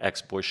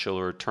ex-Boies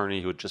Schiller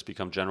attorney who had just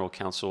become general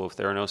counsel of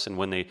Theranos, and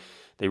when they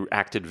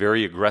acted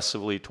very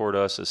aggressively toward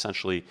us,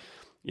 essentially,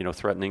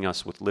 threatening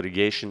us with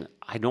litigation.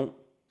 I don't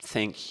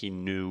think he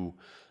knew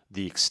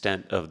the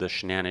extent of the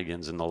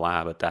shenanigans in the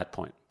lab at that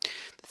point.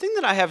 The thing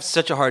that I have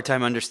such a hard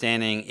time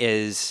understanding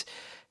is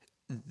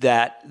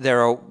that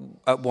there are,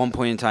 at one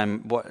point in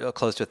time,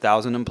 close to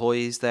 1,000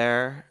 employees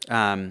there.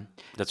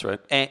 That's right.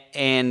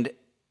 And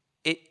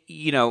it,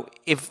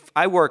 if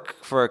I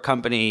work for a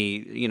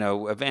company,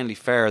 at Vanity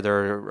Fair, there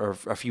are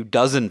a few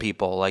dozen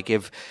people. Like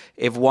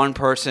if one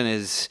person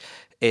is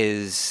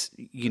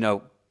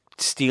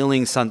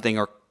stealing something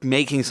or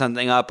making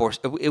something up, or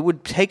it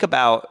would take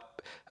about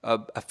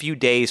a few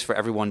days for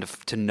everyone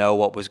to know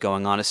what was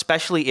going on,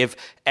 especially if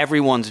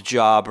everyone's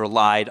job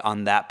relied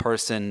on that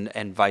person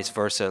and vice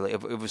versa.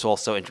 It was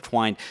also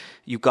intertwined.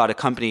 You've got a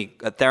company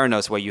at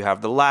Theranos where you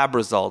have the lab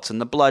results and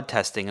the blood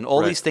testing and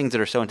all these things that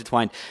are so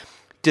intertwined.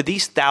 Do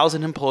these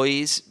 1,000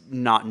 employees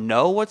not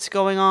know what's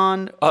going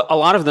on? A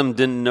lot of them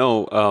didn't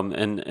know,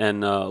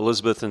 and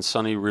Elizabeth and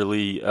Sonny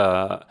really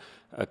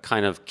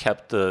kind of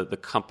kept the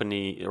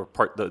company, or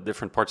the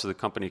different parts of the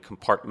company,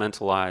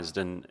 compartmentalized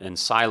in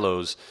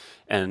silos.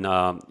 And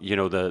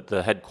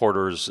the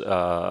headquarters,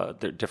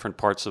 the different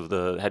parts of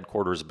the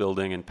headquarters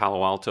building in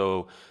Palo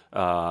Alto,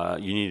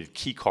 you needed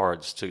key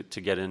cards to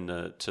get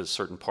into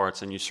certain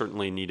parts, and you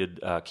certainly needed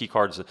key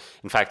cards.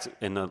 In fact,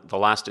 in the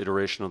last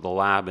iteration of the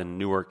lab in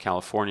Newark,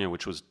 California,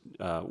 which was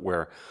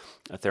where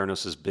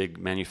Theranos' big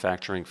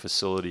manufacturing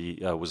facility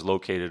was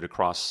located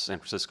across San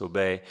Francisco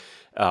Bay,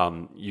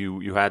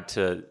 you had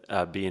to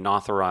be an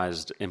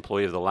authorized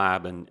employee of the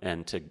lab,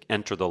 and to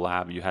enter the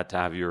lab, you had to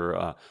have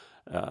your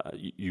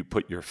you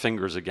put your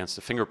fingers against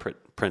the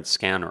fingerprint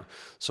scanner.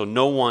 So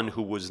no one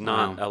who was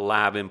not a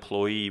lab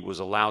employee was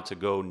allowed to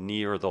go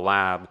near the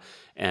lab.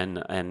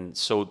 And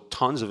so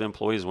tons of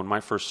employees, when my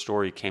first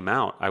story came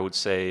out, I would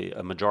say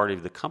a majority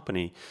of the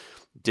company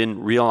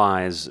didn't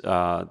realize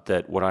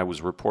that what I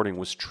was reporting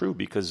was true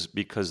because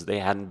they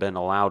hadn't been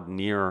allowed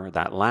near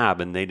that lab,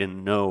 and they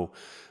didn't know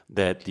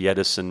that the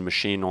Edison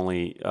machine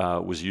only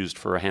was used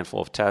for a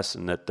handful of tests,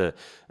 and that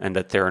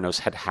Theranos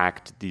had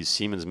hacked these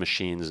Siemens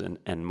machines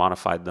and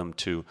modified them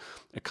to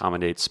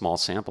accommodate small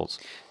samples.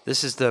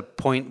 This is the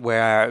point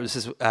where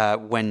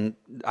when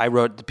I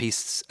wrote the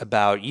piece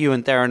about you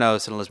and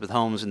Theranos and Elizabeth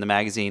Holmes in the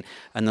magazine,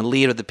 and the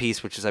lead of the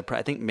piece, which is I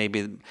think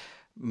maybe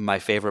my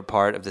favorite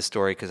part of the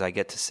story, because I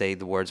get to say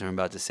the words I'm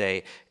about to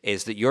say,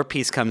 is that your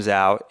piece comes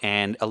out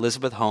and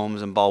Elizabeth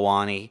Holmes and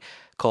Balwani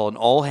call an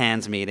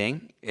all-hands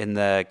meeting in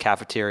the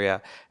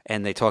cafeteria,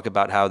 and they talk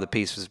about how the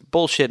piece was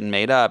bullshit and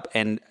made up.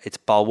 And it's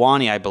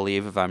Balwani, I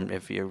believe,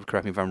 if you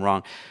correct me if I'm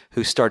wrong,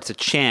 who starts a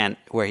chant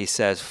where he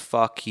says,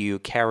 "Fuck you,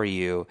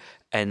 Carreyrou,"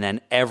 and then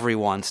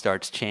everyone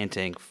starts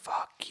chanting,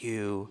 "Fuck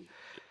you,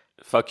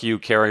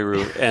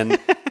 Carreyrou."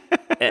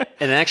 And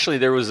actually,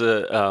 there was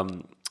a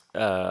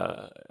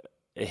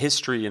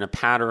history and a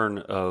pattern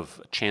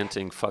of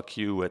chanting "fuck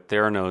you" at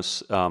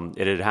Theranos.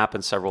 It had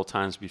happened several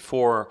times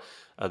before.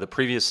 The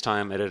previous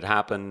time it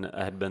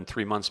had been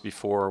 3 months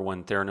before,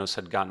 when Theranos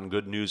had gotten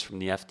good news from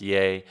the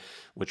FDA,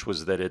 which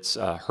was that its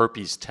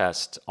herpes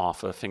test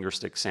off a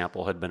fingerstick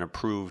sample had been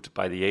approved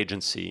by the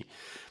agency.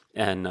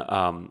 And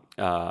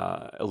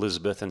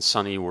Elizabeth and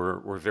Sonny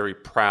were very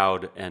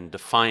proud and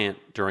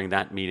defiant during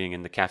that meeting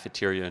in the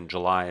cafeteria in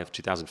July of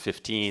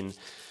 2015.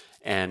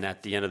 And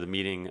at the end of the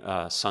meeting,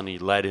 Sonny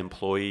led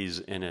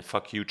employees in a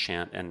 "fuck you"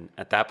 chant. And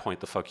at that point,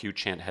 the "fuck you"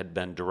 chant had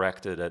been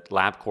directed at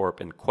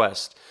LabCorp and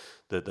Quest,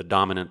 the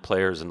dominant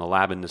players in the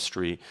lab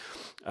industry,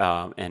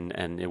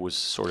 and it was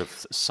sort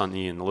of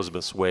Sonny and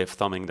Elizabeth's way of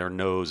thumbing their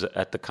nose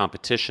at the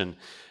competition.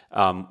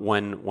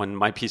 When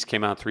my piece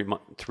came out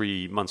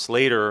 3 months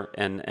later,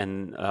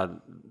 and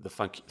the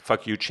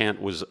 "fuck you"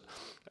 chant was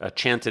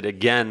chanted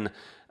again,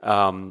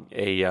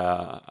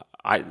 the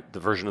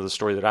version of the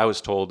story that I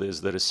was told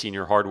is that a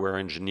senior hardware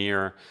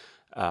engineer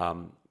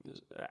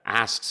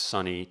asked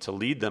Sonny to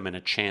lead them in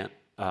a chant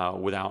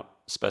without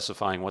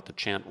specifying what the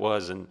chant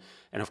was, and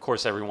of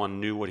course everyone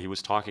knew what he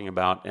was talking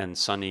about, and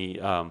Sonny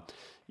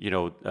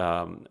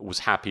was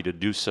happy to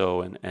do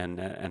so, and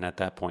at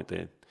that point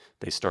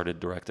they started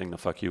directing the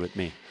 "fuck you" at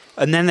me.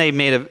 And then they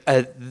made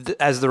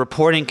as the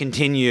reporting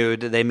continued,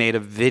 they made a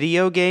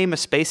video game, a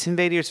Space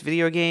Invaders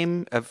video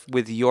game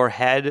with your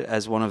head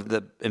as one of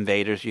the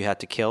invaders you had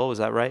to kill. Was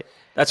that right?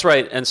 That's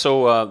right. And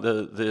so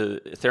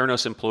the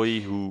Theranos employee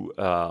who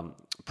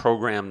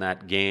programmed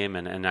that game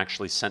and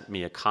actually sent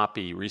me a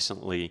copy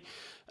recently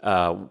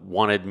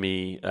wanted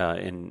me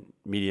in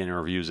media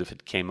interviews, if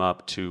it came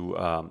up,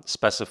 to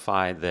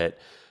specify that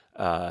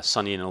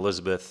Sonny and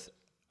Elizabeth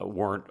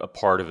weren't a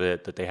part of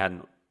it, that they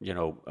hadn't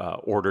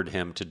ordered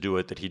him to do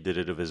it, that he did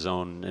it of his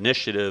own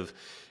initiative.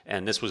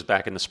 And this was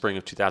back in the spring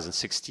of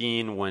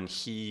 2016, when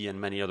he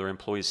and many other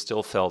employees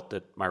still felt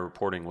that my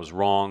reporting was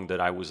wrong, that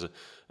I was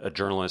a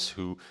journalist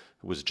who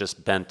was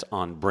just bent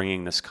on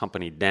bringing this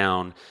company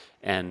down.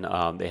 And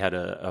they had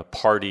a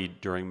party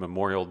during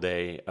Memorial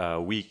Day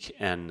week,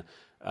 and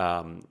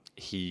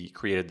he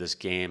created this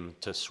game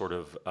to sort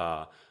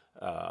of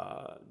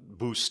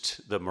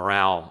boost the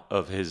morale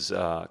of his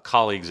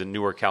colleagues in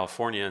Newark,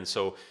 California. And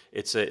so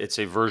it's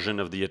a version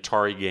of the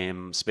Atari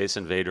game Space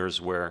Invaders,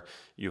 where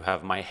you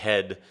have my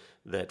head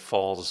that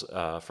falls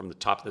from the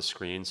top of the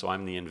screen. So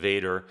I'm the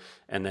invader,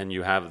 and then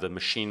you have the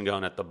machine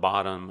gun at the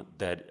bottom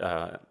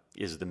that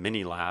is the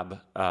mini lab,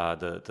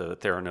 the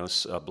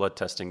Theranos blood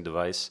testing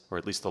device, or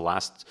at least the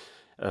last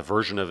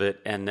version of it.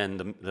 And then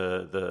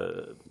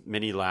the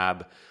mini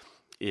lab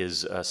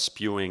is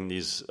spewing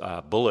these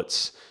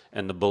bullets,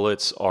 and the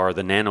bullets are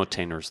the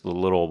nanotainers, the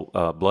little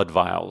blood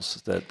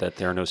vials that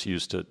Theranos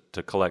used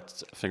to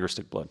collect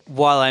fingerstick blood.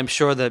 While I'm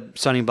sure that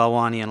Sonny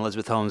Balwani and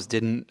Elizabeth Holmes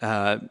didn't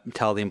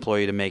tell the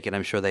employee to make it,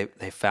 I'm sure they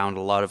found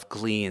a lot of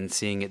glee in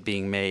seeing it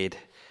being made.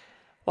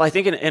 Well, I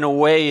think in a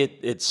way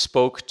it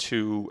spoke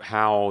to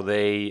how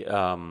they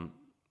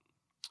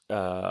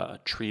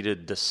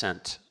treated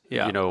dissent,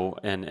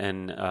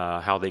 and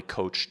how they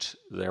coached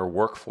their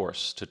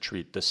workforce to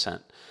treat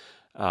dissent.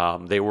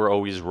 They were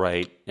always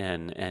right,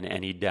 and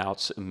any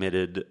doubts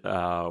emitted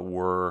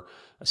were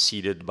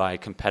seeded by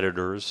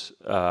competitors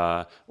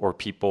or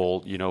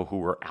people who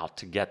were out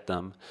to get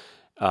them.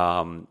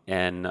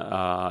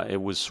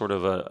 It was sort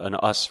of an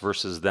us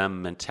versus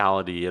them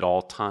mentality at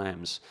all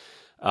times.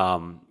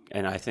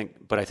 I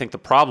think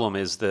the problem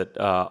is that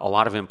a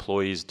lot of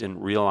employees didn't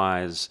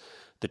realize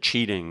the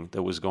cheating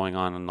that was going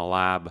on in the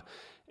lab,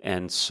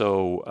 and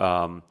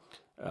so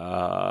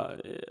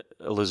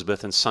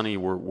Elizabeth and Sonny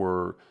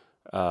were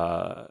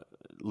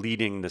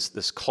leading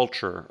this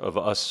culture of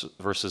us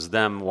versus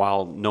them,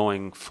 while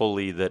knowing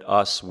fully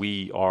that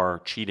we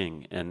are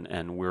cheating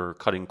and we're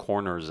cutting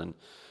corners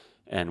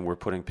and we're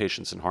putting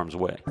patients in harm's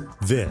way.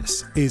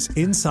 This is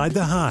Inside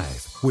the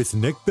Hive with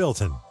Nick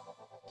Bilton.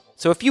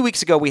 So a few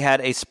weeks ago, we had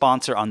a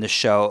sponsor on the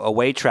show,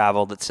 Away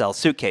Travel, that sells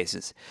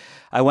suitcases.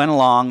 I went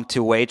along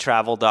to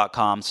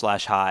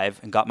awaytravel.com/hive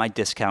and got my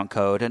discount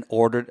code and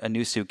ordered a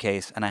new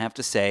suitcase. And I have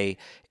to say,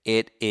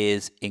 it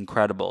is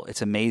incredible.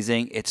 It's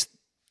amazing. It's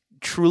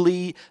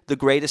truly the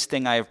greatest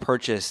thing I have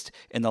purchased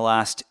in the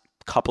last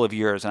couple of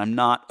years. And I'm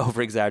not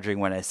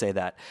over-exaggerating when I say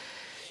that.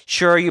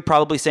 Sure, you're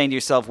probably saying to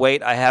yourself,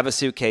 wait, I have a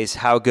suitcase.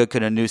 How good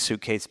could a new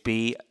suitcase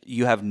be?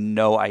 You have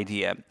no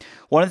idea.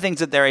 One of the things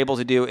that they're able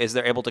to do is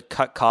they're able to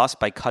cut costs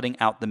by cutting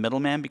out the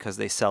middleman, because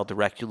they sell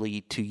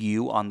directly to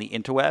you on the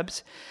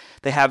interwebs.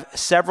 They have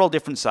several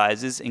different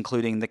sizes,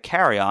 including the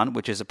carry-on,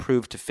 which is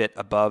approved to fit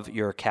above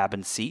your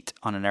cabin seat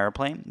on an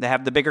airplane. They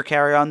have the bigger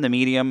carry-on, the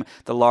medium,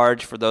 the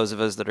large, for those of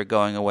us that are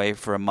going away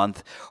for a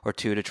month or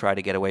two to try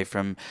to get away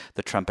from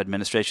the Trump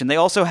administration. They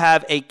also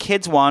have a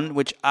kids one,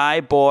 which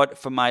I bought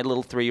for my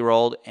little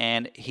 3-year-old,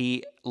 and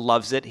he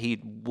loves it.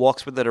 He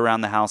walks with it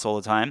around the house all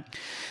the time.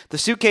 The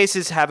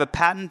suitcases have a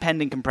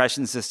patent-pending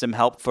compression system,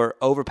 help for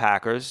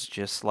overpackers,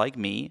 just like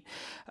me.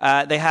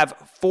 They have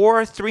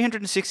 4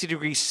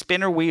 360-degree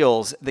spinner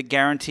wheels that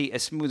guarantee a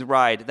smooth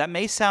ride. That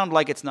may sound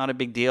like it's not a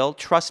big deal.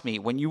 Trust me,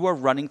 when you are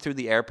running through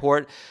the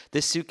airport,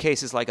 this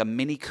suitcase is like a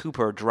Mini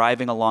Cooper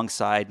driving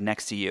alongside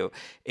next to you.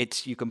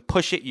 You can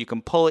push it, you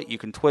can pull it, you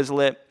can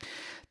twizzle it.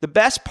 The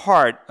best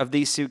part of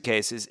these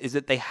suitcases is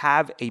that they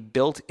have a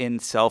built-in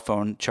cell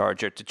phone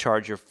charger to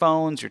charge your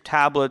phones, your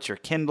tablets, your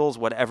Kindles,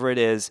 whatever it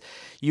is.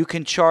 You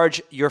can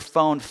charge your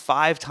phone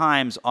 5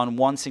 times on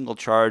one single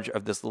charge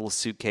of this little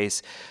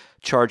suitcase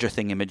charger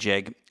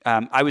thingamajig.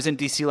 I was in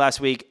D.C. last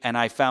week, and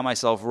I found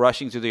myself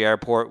rushing through the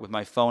airport with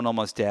my phone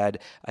almost dead.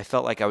 I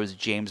felt like I was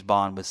James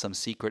Bond with some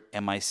secret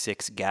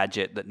MI6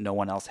 gadget that no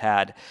one else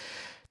had.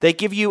 They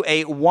give you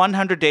a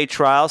 100-day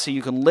trial, so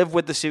you can live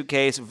with the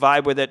suitcase,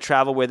 vibe with it,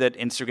 travel with it,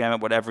 Instagram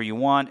it, whatever you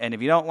want. And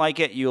if you don't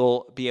like it,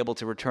 you'll be able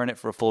to return it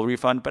for a full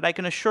refund. But I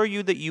can assure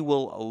you that you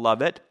will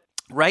love it.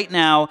 Right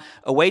now,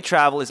 Away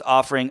Travel is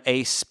offering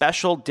a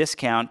special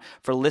discount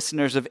for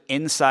listeners of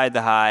Inside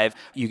the Hive.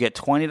 You get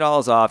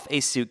 $20 off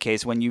a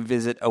suitcase when you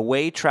visit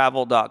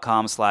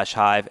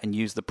awaytravel.com/hive and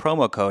use the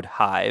promo code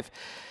HIVE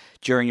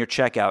during your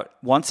checkout.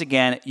 Once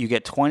again, you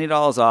get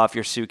 $20 off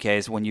your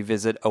suitcase when you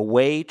visit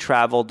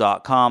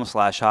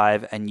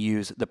awaytravel.com/hive and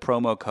use the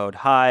promo code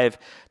HIVE.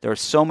 There are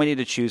so many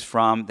to choose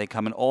from. They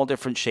come in all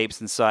different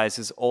shapes and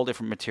sizes, all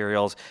different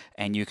materials,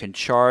 and you can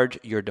charge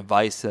your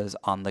devices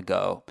on the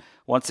go.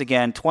 Once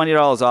again,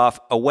 $20 off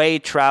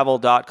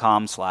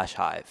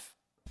awaytravel.com/hive.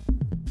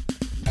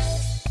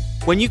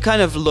 When you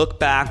kind of look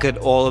back at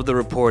all of the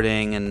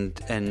reporting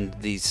and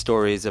these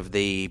stories of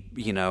the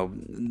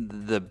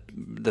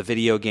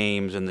video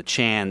games and the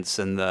chants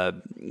and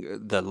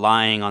the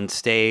lying on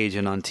stage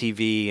and on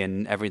TV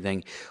and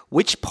everything,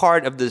 which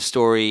part of the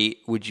story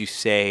would you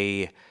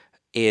say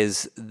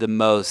is the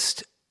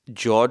most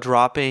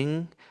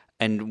jaw-dropping,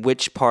 and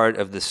which part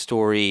of the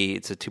story,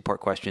 it's a 2-part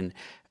question,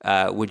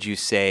 would you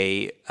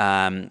say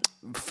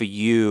for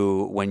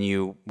you, when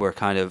you were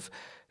kind of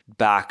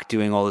back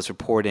doing all this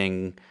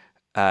reporting,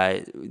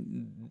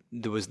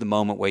 there was the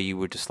moment where you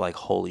were just like,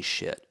 holy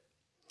shit?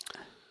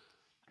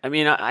 I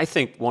mean, I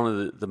think one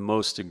of the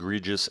most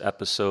egregious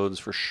episodes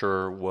for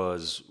sure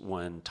was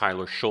when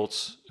Tyler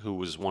Schultz, who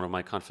was one of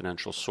my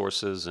confidential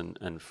sources,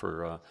 and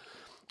for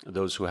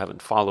those who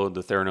haven't followed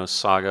the Theranos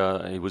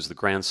saga, he was the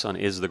grandson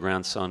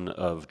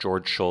of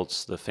George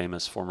Schultz, the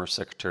famous former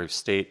Secretary of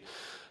State.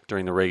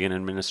 during the Reagan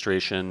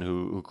administration,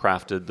 who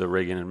crafted the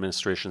Reagan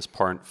administration's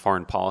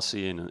foreign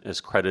policy and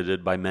is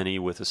credited by many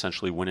with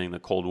essentially winning the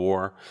Cold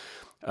War.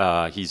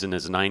 He's in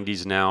his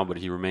 90s now, but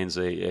he remains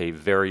a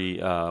very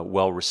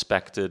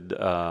well-respected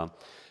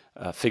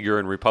figure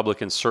in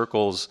Republican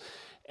circles.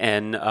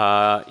 And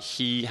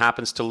he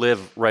happens to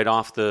live right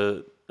off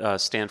the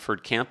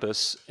Stanford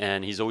campus,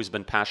 and he's always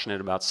been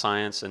passionate about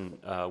science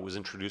and was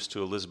introduced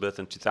to Elizabeth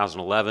in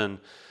 2011,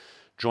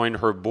 joined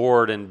her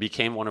board, and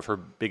became one of her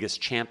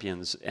biggest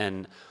champions.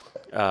 And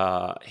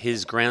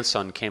his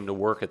grandson came to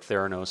work at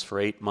Theranos for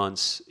 8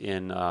 months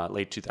in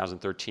late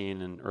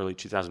 2013 and early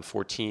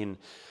 2014,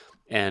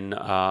 and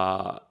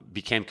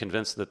became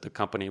convinced that the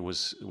company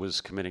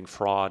was committing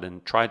fraud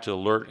and tried to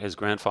alert his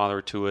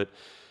grandfather to it.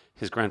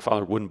 His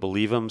grandfather wouldn't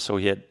believe him, so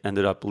he had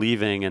ended up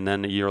leaving. And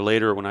then a year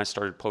later, when I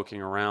started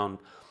poking around,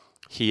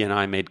 he and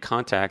I made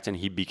contact, and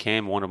he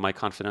became one of my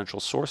confidential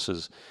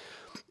sources.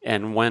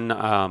 And when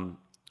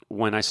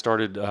I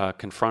started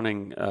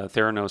confronting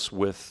Theranos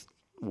with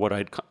what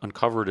I'd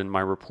uncovered in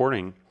my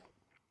reporting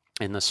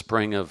in the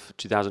spring of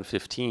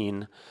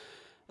 2015,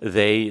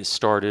 they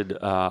started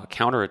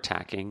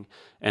counterattacking.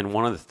 And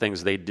one of the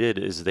things they did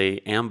is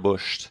they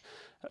ambushed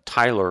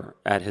Tyler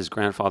at his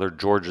grandfather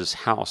George's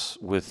house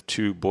with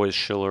 2 Boies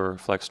Schiller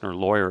Flexner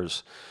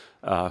lawyers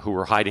who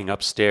were hiding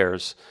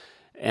upstairs,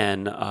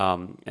 and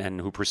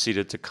who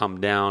proceeded to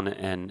come down.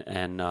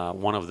 And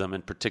one of them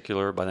in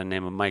particular, by the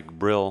name of Mike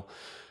Brill,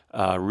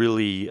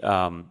 really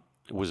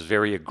was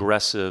very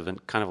aggressive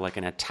and kind of like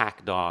an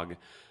attack dog,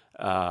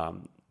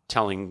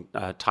 telling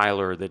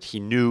Tyler that he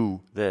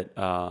knew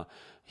that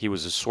he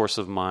was a source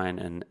of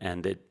mine,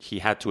 and that he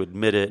had to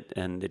admit it,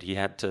 and that he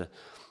had to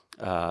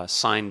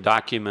sign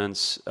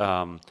documents,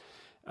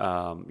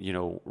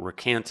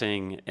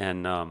 recanting,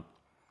 and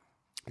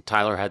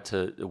Tyler had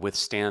to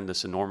withstand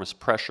this enormous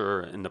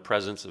pressure in the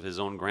presence of his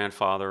own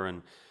grandfather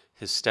and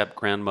his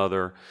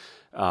step-grandmother.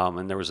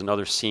 And there was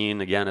another scene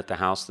again at the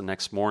house the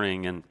next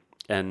morning,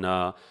 and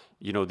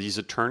these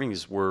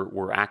attorneys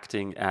were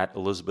acting at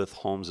Elizabeth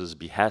Holmes's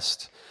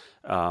behest.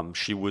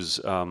 She was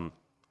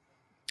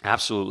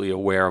absolutely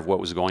aware of what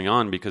was going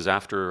on, because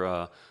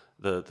after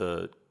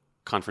the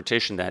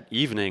confrontation that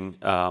evening,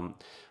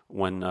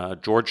 when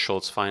George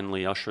Schultz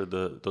finally ushered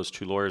those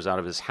 2 lawyers out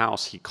of his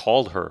house, he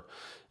called her,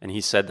 and he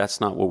said,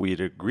 "That's not what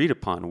we'd agreed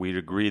upon. We'd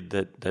agreed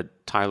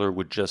that Tyler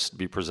would just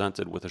be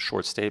presented with a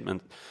short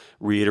statement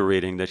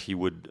reiterating that he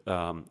would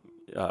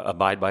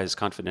abide by his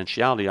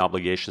confidentiality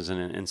obligations,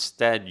 and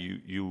instead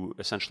you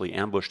essentially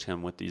ambushed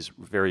him with these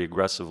very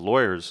aggressive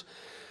lawyers."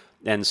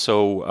 And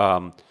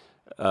so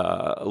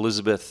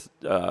Elizabeth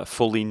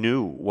fully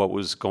knew what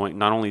was going.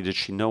 Not only did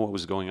she know what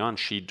was going on,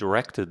 she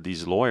directed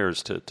these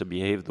lawyers to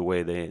behave the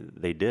way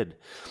they did.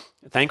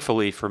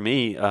 Thankfully for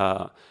me,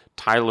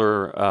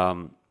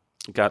 Tyler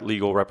got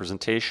legal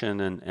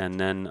representation and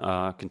then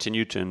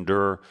continued to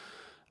endure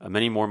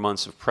many more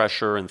months of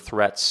pressure and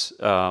threats.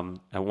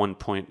 At one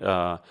point,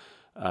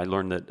 I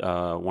learned that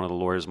one of the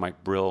lawyers,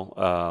 Mike Brill,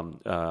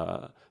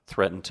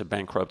 threatened to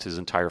bankrupt his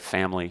entire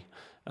family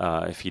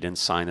if he didn't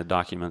sign the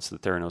documents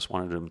that Theranos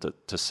wanted him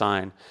to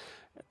sign.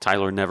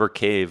 Tyler never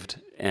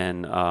caved,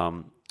 and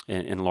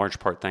in large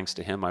part thanks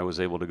to him, I was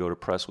able to go to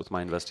press with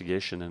my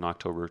investigation in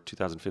October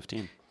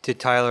 2015. Did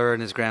Tyler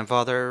and his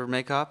grandfather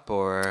make up,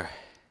 or?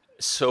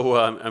 So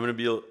I'm going to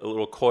be a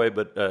little coy,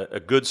 but a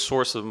good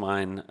source of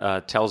mine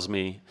tells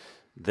me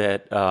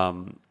that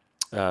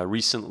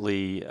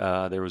recently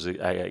there was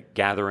a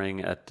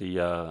gathering at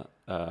the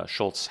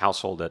Schultz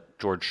household at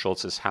George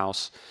Schultz's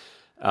house,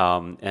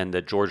 and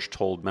that George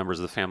told members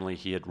of the family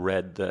he had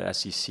read the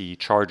SEC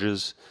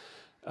charges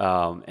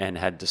and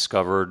had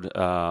discovered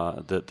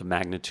the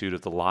magnitude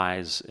of the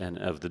lies and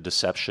of the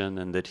deception,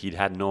 and that he'd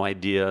had no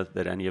idea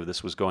that any of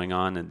this was going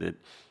on, and that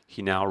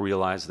he now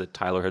realized that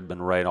Tyler had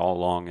been right all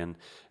along,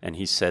 and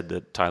he said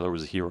that Tyler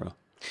was a hero.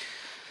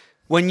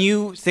 When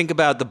you think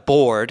about the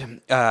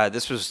board,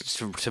 this was,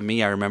 to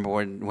me, I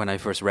remember when I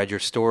first read your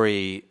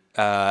story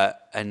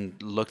and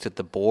looked at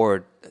the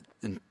board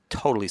and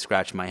totally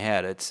scratched my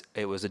head.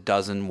 It was a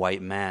dozen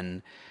white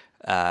men,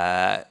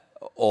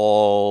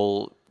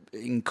 all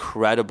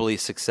incredibly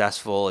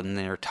successful in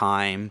their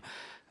time,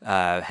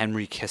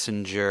 Henry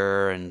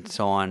Kissinger and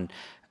so on.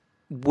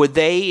 Would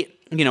they,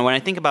 when I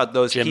think about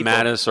those Jim people...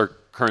 Mattis, our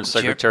current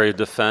Secretary of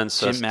Defense.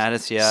 Jim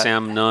Mattis, yeah.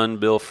 Sam Nunn,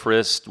 Bill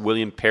Frist,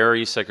 William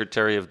Perry,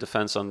 Secretary of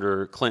Defense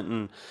under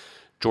Clinton,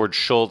 George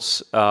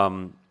Schultz,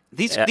 Admiral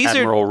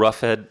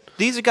Roughhead.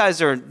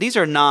 These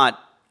are not...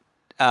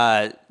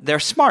 they're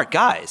smart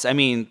guys. I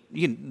mean,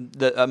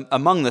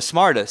 among the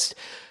smartest.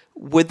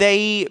 Was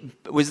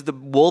the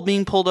wool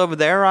being pulled over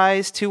their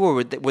eyes too, or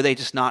were they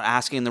just not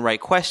asking the right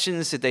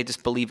questions? Did they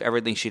just believe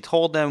everything she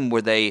told them?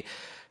 Are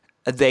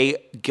they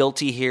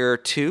guilty here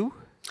too?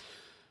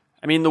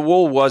 I mean, the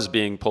wool was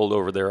being pulled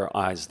over their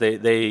eyes.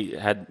 They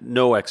had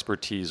no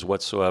expertise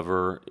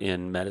whatsoever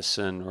in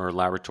medicine or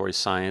laboratory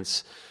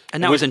science.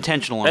 And that was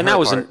intentional on her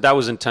part. That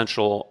was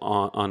intentional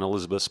on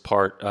Elizabeth's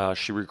part.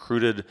 She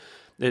recruited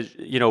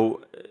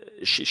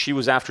she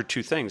was after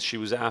two things. She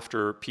was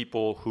after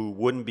people who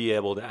wouldn't be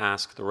able to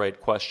ask the right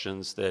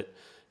questions that,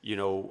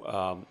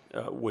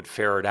 would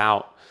ferret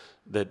out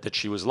that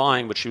she was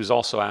lying, but she was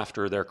also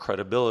after their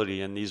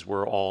credibility. And these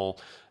were all,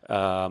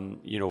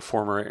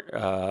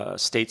 former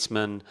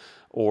statesmen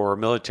or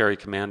military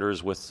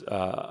commanders with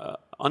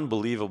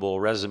unbelievable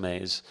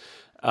resumes.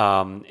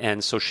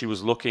 And so she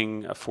was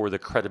looking for the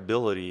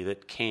credibility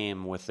that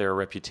came with their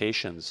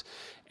reputations.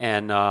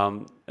 And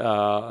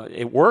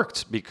it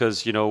worked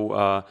because,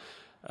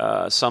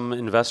 some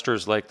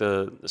investors like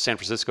the San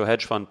Francisco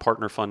hedge fund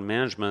Partner Fund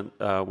Management,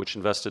 which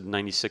invested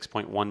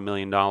 $96.1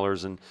 million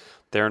in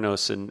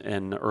Theranos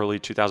in early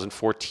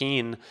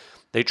 2014,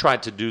 they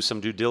tried to do some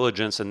due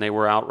diligence and they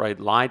were outright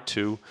lied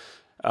to.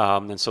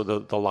 And so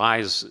the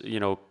lies,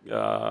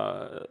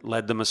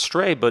 led them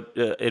astray. But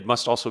it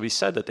must also be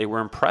said that they were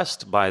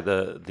impressed by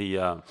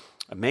the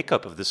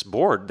makeup of this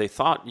board. They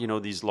thought,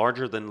 these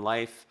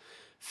larger-than-life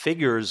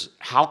figures,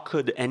 how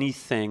could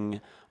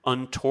anything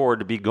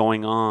untoward be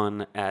going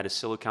on at a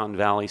Silicon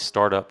Valley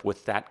startup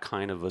with that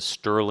kind of a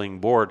sterling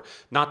board?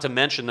 Not to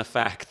mention the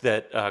fact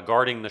that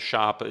guarding the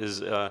shop is,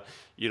 the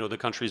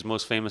country's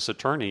most famous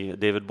attorney,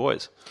 David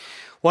Boies.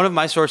 One of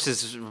my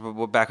sources,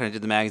 back when I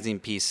did the magazine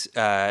piece,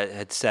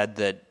 had said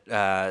that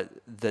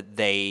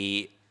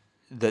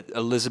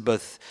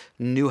Elizabeth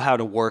knew how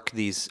to work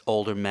these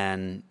older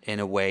men in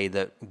a way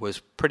that was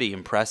pretty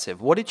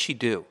impressive. What did she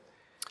do?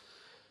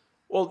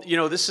 Well,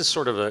 this is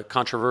sort of a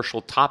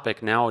controversial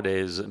topic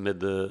nowadays amid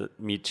the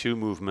Me Too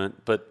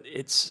movement, but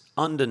it's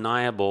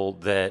undeniable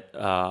that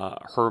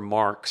her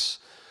marks,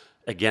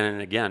 again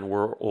and again,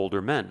 were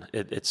older men.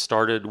 It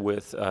started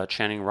with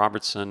Channing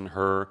Robertson,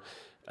 her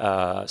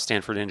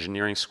Stanford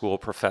Engineering School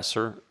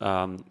professor,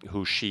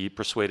 who she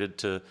persuaded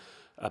to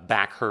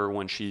back her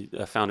when she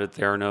founded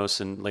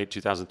Theranos in late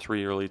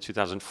 2003, early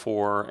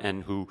 2004,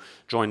 and who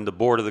joined the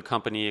board of the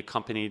company,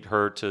 accompanied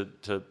her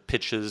to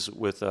pitches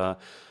with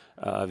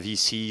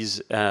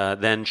VCs.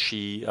 Then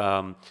she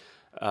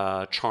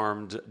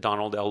charmed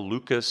Donald L.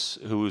 Lucas,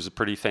 who was a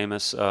pretty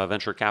famous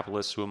venture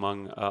capitalist who,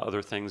 among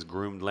other things,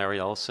 groomed Larry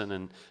Ellison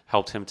and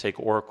helped him take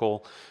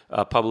Oracle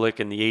public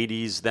in the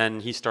 80s. Then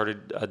he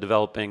started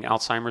developing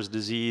Alzheimer's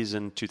disease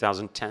in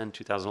 2010,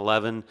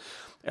 2011,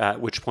 at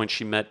which point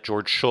she met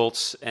George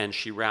Shultz, and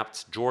she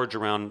wrapped George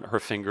around her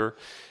finger.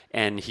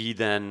 And he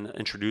then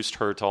introduced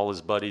her to all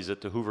his buddies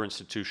at the Hoover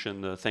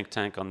Institution, the think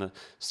tank on the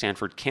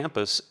Stanford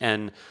campus.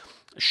 And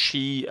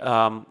she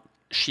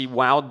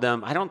wowed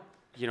them. I don't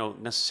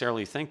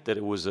necessarily think that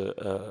it was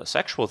a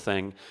sexual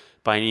thing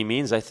by any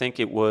means. I think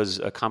it was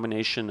a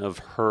combination of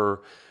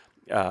her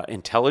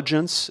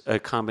intelligence, a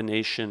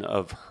combination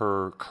of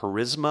her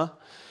charisma,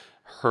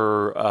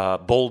 her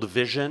bold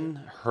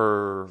vision,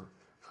 her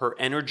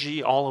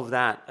energy, all of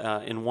that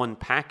in one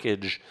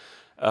package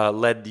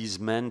led these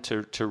men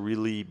to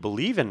really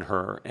believe in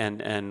her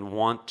and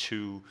want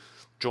to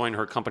join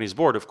her company's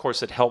board. Of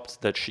course, it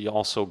helped that she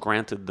also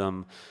granted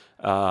them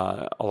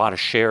a lot of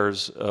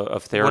shares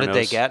of Theranos. What did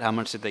they get? How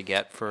much did they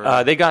get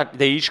for?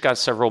 They each got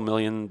several $1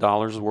 million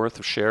worth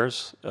of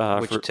shares,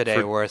 which today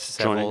are worth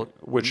several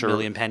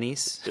million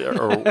pennies,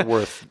 or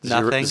worth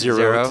nothing,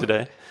 zero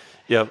today.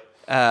 Yep.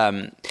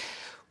 I'm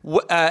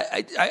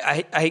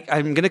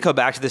going to go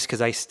back to this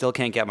because I still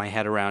can't get my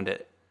head around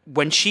it.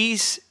 When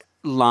she's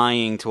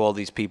lying to all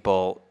these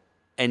people,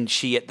 and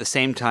she at the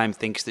same time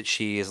thinks that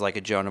she is like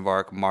a Joan of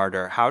Arc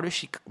martyr, how does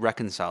she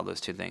reconcile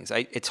those two things?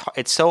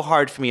 It's so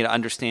hard for me to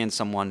understand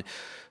someone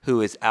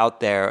who is out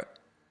there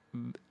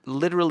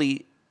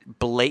literally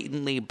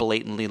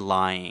blatantly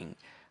lying,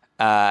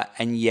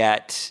 and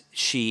yet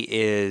she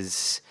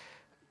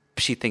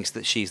thinks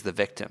that she's the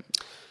victim.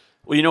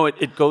 Well,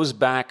 it goes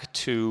back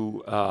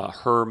to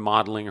her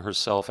modeling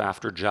herself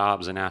after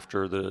Jobs and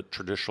after the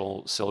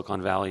traditional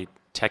Silicon Valley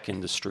tech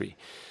industry.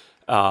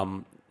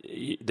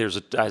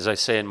 As I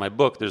say in my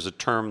book, there's a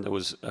term that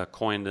was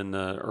coined in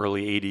the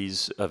early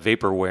 80s,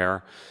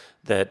 vaporware,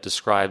 that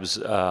describes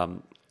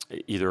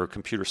either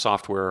computer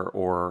software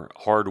or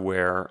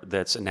hardware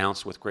that's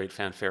announced with great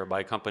fanfare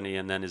by a company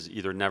and then is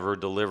either never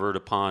delivered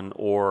upon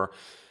or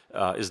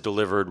is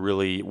delivered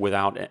really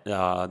without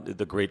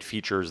the great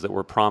features that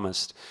were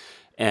promised.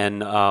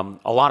 And a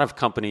lot of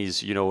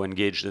companies,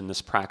 engaged in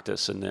this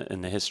practice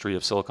in the history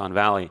of Silicon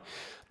Valley.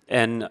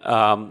 And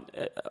a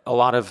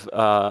lot of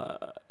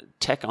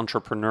tech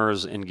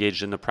entrepreneurs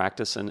engaged in the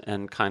practice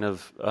and kind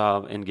of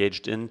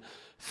engaged in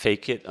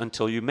fake it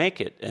until you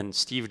make it. And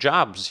Steve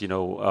Jobs,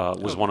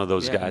 was one of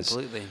those guys.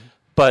 Completely.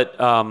 But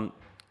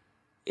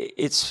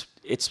it's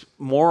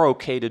more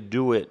okay to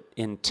do it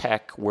in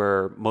tech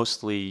where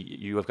mostly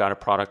you have got a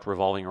product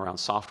revolving around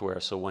software.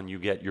 So when you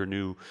get your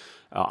new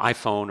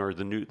iPhone or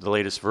the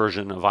latest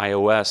version of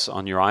iOS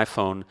on your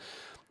iPhone,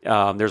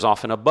 there's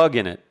often a bug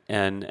in it,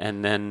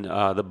 and then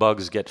the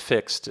bugs get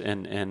fixed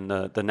and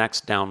the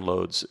next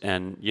downloads,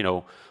 and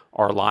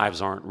our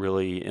lives aren't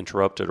really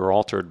interrupted or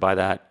altered by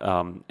that,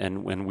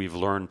 and when we've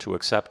learned to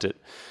accept it.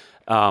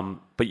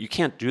 But you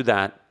can't do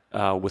that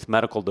with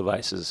medical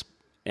devices.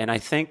 And I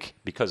think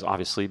because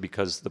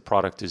the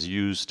product is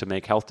used to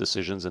make health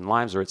decisions and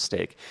lives are at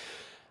stake,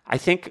 I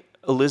think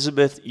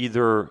Elizabeth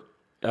either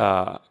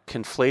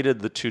conflated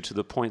the two to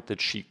the point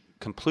that she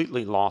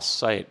completely lost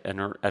sight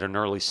at an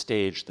early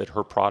stage that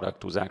her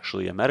product was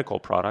actually a medical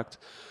product,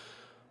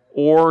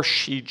 or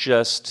she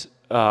just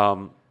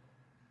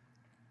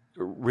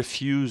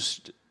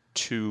refused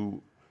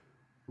to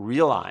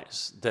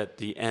realize that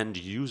the end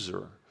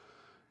user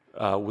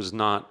was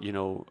not,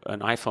 an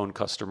iPhone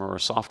customer or a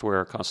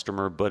software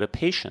customer, but a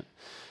patient.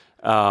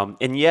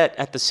 And yet,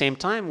 at the same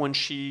time, when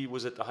she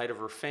was at the height of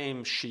her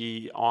fame,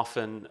 she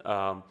often,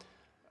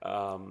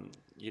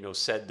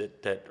 said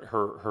that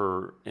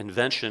her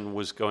invention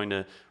was going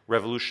to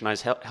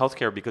revolutionize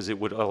healthcare because it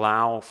would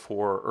allow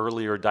for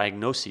earlier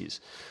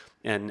diagnoses.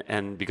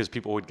 And because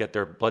people would get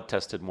their blood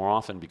tested more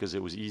often because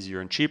it was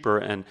easier and cheaper,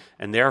 and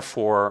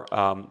therefore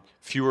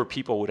fewer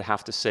people would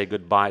have to say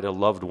goodbye to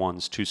loved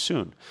ones too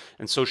soon.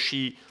 And so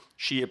she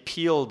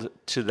appealed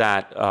to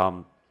that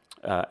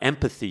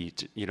empathy.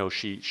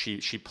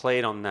 She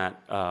played on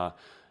that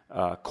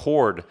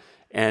chord,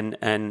 and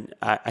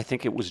I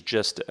think it was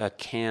just a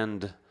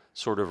canned,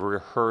 sort of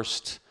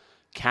rehearsed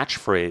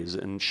catchphrase,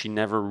 and she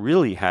never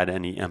really had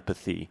any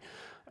empathy,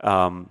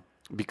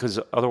 because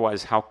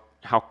otherwise,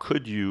 how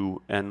could you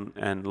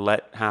and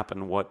let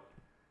happen what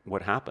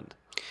happened?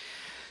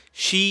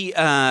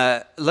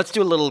 Let's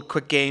do a little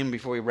quick game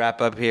before we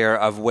wrap up here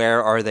of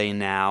where are they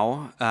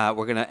now.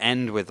 We're going to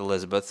end with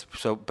Elizabeth.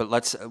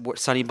 But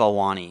Sunny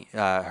Balwani,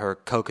 her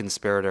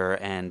co-conspirator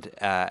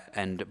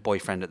and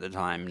boyfriend at the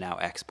time, now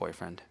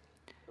ex-boyfriend.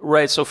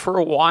 Right. So for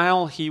a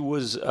while he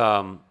was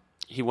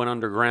he went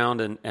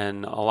underground,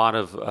 and a lot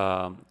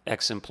of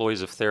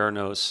ex-employees of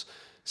Theranos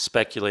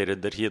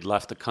speculated that he had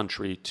left the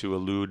country to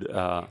elude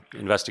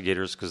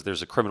investigators because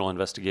there's a criminal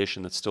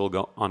investigation that's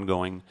still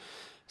ongoing,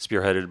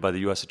 spearheaded by the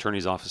U.S.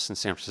 Attorney's Office in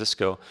San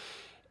Francisco.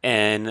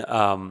 And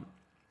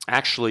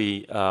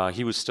actually,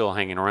 he was still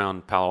hanging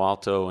around Palo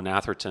Alto and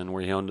Atherton,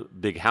 where he owned a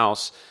big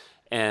house.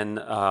 And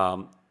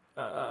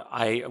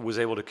I was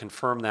able to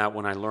confirm that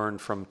when I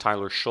learned from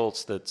Tyler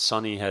Schultz that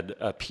Sonny had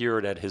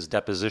appeared at his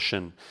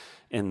deposition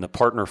in the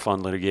partner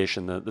fund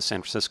litigation, the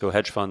San Francisco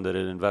hedge fund that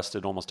had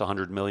invested almost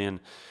 $100 million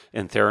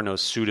in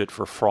Theranos, sued it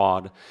for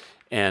fraud.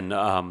 And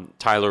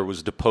Tyler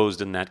was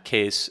deposed in that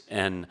case,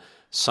 and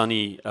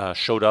Sonny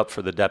showed up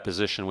for the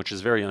deposition, which is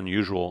very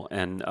unusual.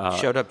 And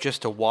showed up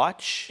just to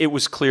watch? It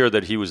was clear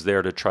that he was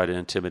there to try to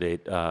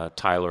intimidate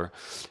Tyler.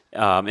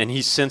 And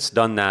he's since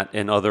done that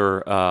in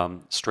other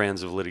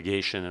strands of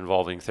litigation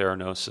involving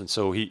Theranos. And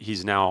so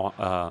he's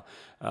now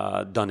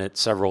done it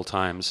several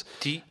times.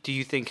 Do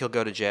you think he'll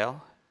go to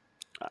jail?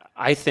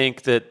 I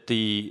think that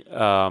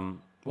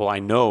I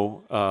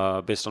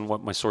know, based on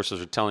what my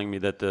sources are telling me,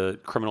 that the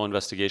criminal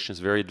investigation is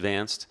very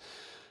advanced,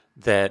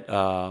 that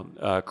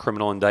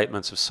criminal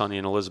indictments of Sonny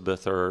and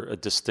Elizabeth are a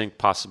distinct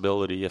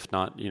possibility, if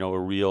not, a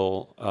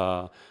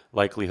real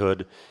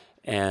likelihood.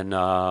 And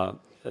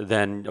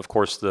then, of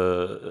course,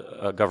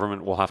 the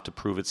government will have to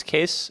prove its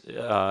case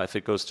if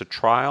it goes to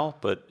trial.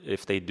 But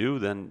if they do,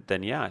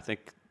 then yeah, I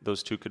think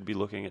those two could be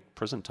looking at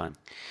prison time.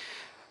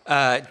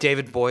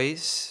 David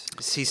Boies,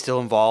 is he still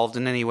involved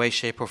in any way,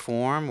 shape, or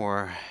form?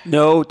 Or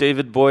no,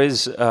 David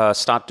Boies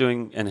stopped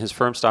doing, and his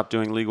firm stopped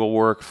doing legal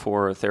work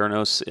for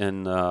Theranos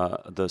in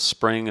the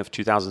spring of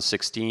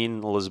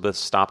 2016. Elizabeth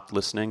stopped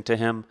listening to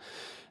him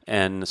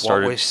and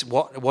started.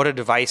 What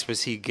advice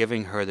was he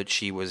giving her that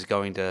she was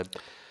going to?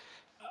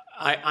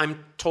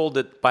 I'm told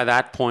that by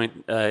that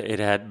point it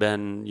had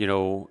been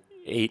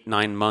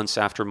 8-9 months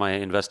after my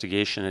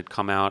investigation had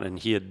come out, and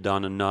he had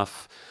done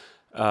enough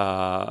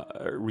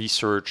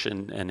research,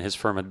 and his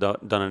firm had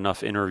done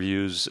enough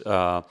interviews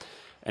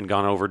and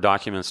gone over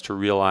documents to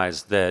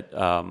realize that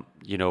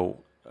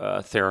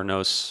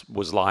Theranos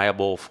was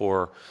liable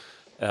for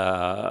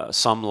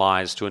some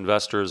lies to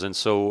investors, and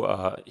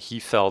so he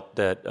felt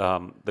that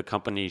the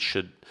company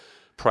should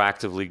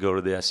proactively go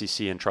to the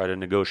SEC and try to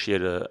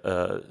negotiate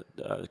a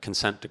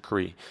consent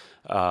decree.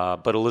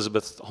 But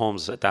Elizabeth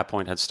Holmes at that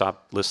point had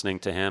stopped listening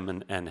to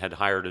him and had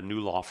hired a new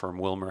law firm,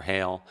 Wilmer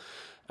Hale,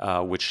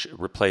 which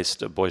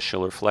replaced Boies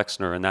Schiller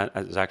Flexner, and that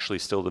is actually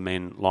still the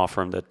main law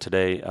firm that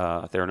today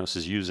Theranos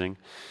is using.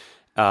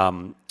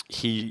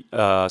 He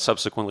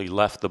subsequently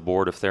left the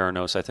board of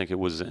Theranos. I think it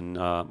was in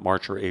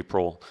March or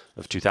April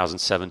of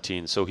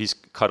 2017. So he's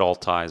cut all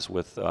ties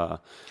with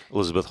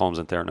Elizabeth Holmes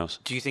and Theranos.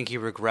 Do you think he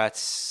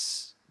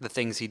regrets the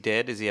things he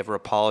did? Has he ever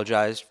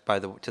apologized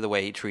to the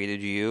way he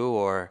treated you,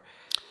 or?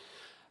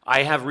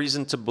 I have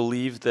reason to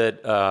believe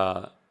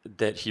that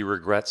he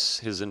regrets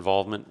his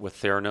involvement with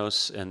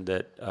Theranos, and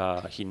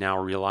that he now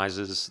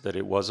realizes that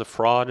it was a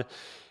fraud.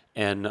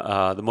 And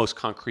the most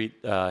concrete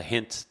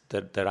hint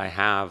that I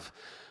have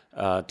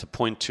to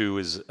point to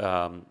is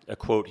a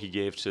quote he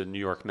gave to New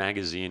York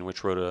Magazine,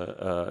 which wrote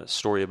a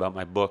story about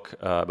my book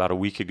about a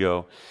week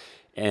ago.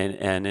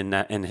 And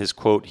in his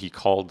quote, he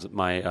called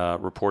my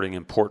reporting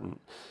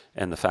important,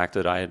 and the fact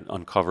that I had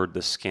uncovered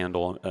this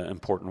scandal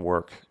important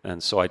work.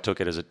 And so I took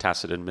it as a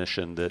tacit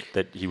admission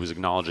that he was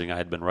acknowledging I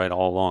had been right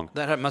all along.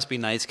 That must be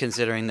nice,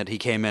 considering that he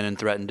came in and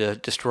threatened to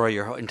destroy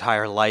your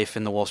entire life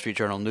in the Wall Street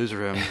Journal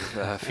newsroom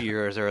a few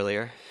years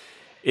earlier.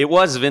 It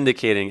was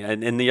vindicating.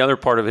 And in the other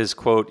part of his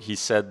quote, he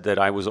said that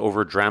I was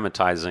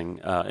over-dramatizing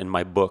in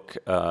my book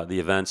the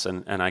events.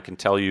 And I can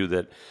tell you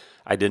that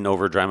I didn't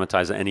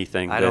over-dramatize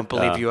anything. I don't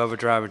believe you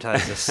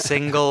over-dramatized a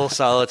single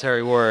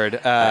solitary word.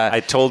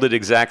 I told it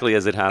exactly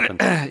as it happened.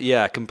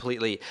 Yeah,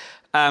 completely.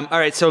 All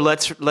right, so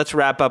let's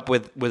wrap up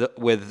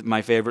with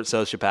my favorite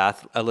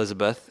sociopath,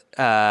 Elizabeth.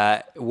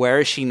 Where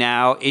is she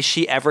now? Is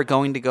she ever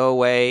going to go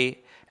away?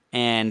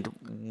 And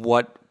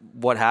what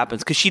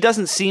happens? Because she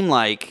doesn't seem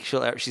like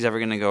she's ever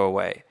going to go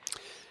away.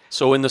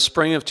 So in the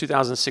spring of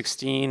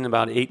 2016,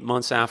 about 8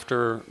 months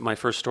after my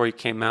first story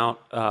came out,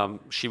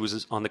 she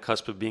was on the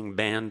cusp of being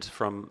banned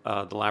from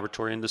the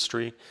laboratory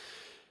industry.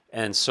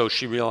 And so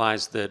she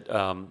realized that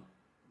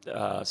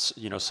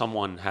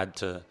someone had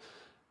to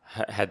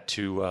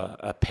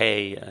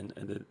pay,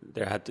 and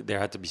there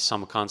had to be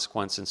some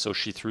consequence. And so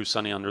she threw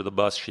Sonny under the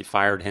bus. She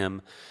fired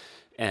him,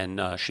 and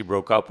she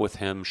broke up with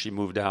him. She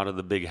moved out of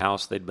the big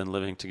house they'd been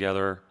living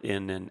together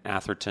in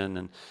Atherton,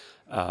 and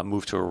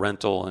moved to a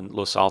rental in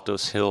Los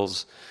Altos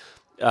Hills.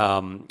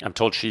 I'm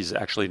told she's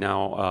actually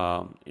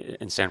now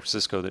in San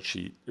Francisco, that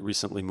she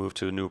recently moved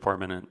to a new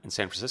apartment in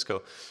San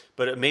Francisco.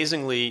 But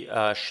amazingly,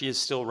 she is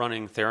still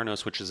running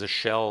Theranos, which is a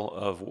shell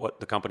of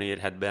what the company it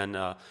had been.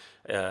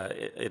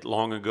 It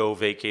long ago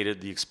vacated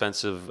the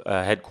expensive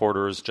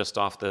headquarters just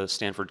off the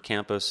Stanford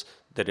campus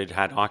that it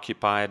had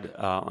occupied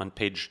on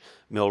Page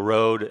Mill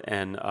Road.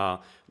 And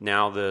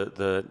now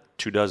the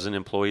 24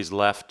 employees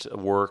left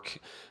work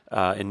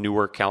in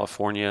Newark,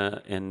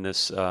 California, in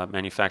this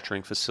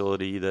manufacturing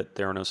facility that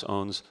Theranos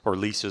owns, or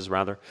leases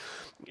rather.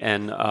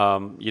 And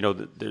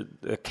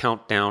the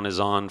countdown is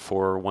on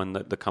for when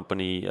the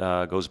company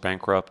goes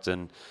bankrupt,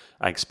 and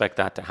I expect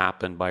that to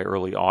happen by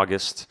early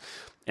August.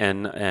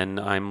 And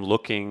I'm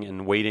looking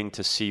and waiting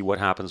to see what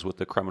happens with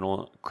the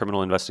criminal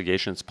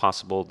investigation. It's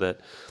possible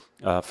that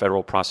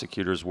federal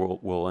prosecutors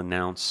will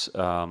announce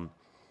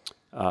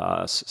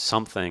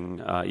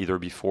something either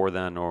before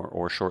then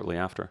or shortly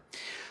after.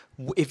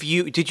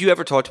 Did you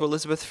ever talk to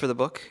Elizabeth for the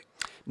book?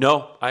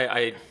 No,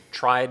 I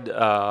tried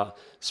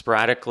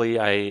sporadically.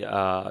 I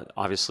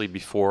obviously,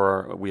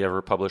 before we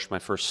ever published my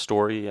first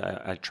story,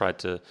 I tried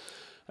to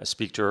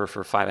speak to her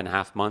for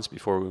 5.5 months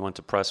before we went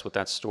to press with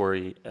that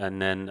story,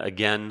 and then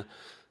again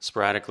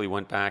sporadically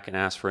went back and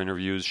asked for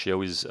interviews. She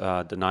always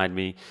denied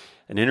me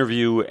an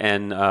interview,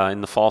 and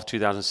in the fall of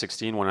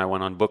 2016, when I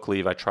went on book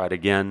leave, I tried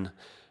again,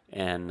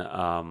 and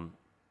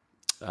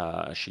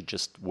she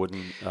just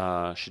wouldn't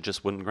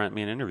grant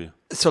me an interview.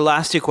 So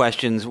last two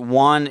questions.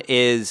 One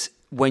is,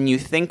 when you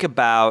think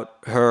about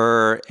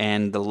her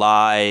and the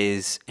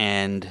lies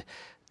and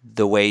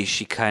the way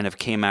she kind of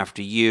came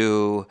after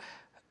you,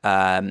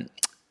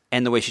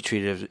 and the way she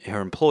treated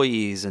her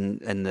employees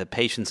and the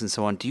patients and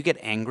so on, do you get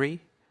angry?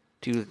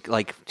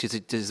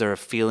 Is there a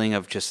feeling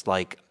of just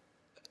like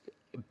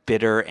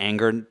bitter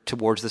anger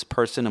towards this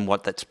person and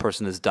what that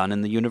person has done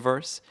in the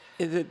universe?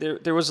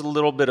 There was a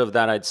little bit of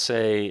that, I'd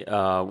say,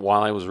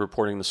 while I was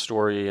reporting the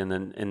story, and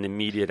then in the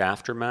immediate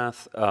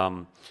aftermath.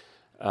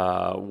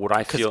 What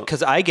I feel,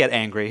 because I get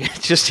angry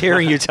just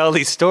hearing you tell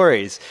these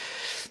stories.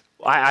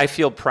 I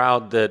feel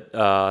proud that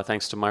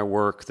thanks to my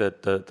work,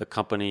 that the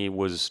company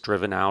was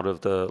driven out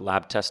of the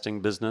lab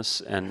testing business,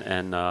 and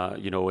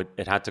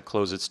it had to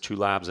close its 2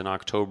 labs in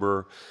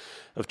October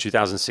of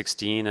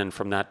 2016, and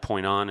from that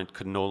point on, it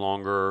could no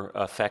longer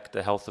affect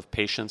the health of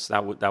patients.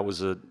 That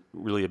was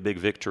really a big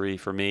victory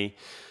for me,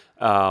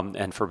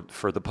 and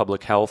for the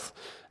public health.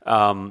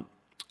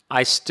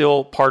 I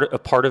still a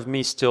part of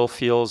me still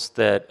feels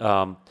that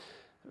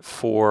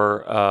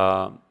for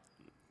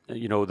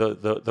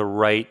the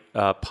right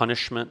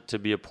punishment to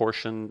be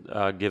apportioned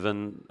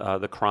given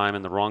the crime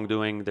and the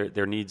wrongdoing,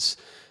 there needs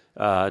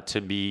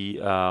to be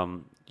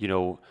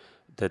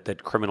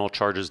that criminal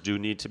charges do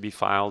need to be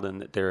filed,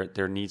 and that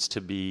there needs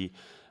to be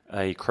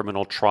a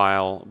criminal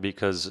trial,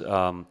 because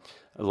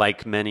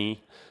like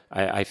many,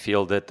 I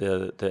feel that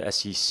the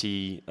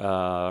SEC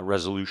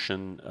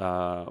resolution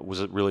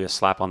was really a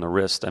slap on the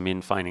wrist. I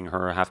mean, fining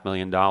her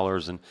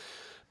 $500,000 and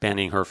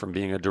banning her from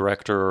being a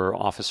director or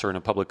officer in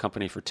a public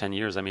company for 10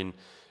 years. I mean,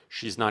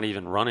 she's not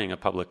even running a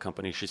public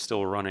company. She's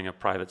still running a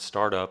private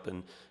startup,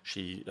 and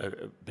she,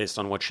 based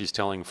on what she's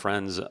telling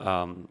friends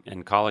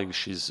and colleagues,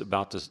 she's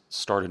about to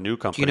start a new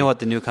company. Do you know what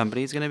the new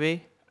company is going to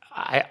be?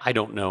 I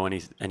don't know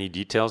any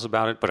details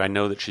about it, but I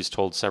know that she's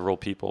told several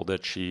people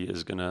that she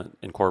is going to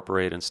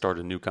incorporate and start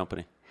a new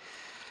company.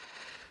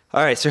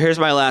 All right, so here's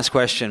my last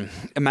question.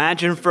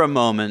 Imagine for a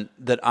moment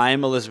that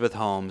I'm Elizabeth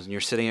Holmes and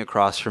you're sitting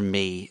across from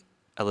me,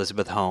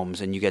 Elizabeth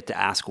Holmes, and you get to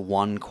ask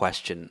one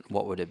question.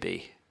 What would it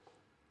be?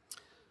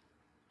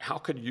 How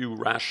could you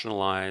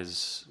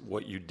rationalize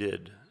what you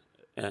did?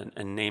 And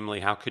namely,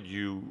 how could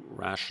you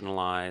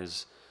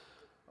rationalize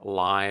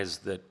lies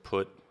that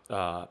put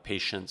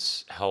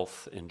patients'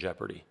 health in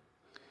jeopardy.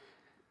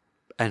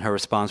 And her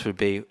response would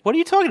be, "What are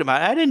you talking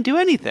about? I didn't do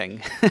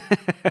anything."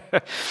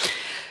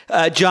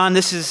 John,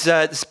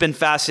 it's been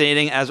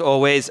fascinating as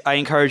always. I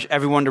encourage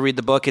everyone to read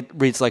the book. It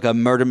reads like a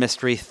murder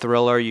mystery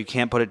thriller. You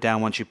can't put it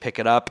down once you pick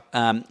it up.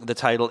 The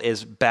title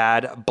is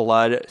Bad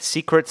Blood: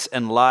 Secrets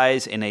and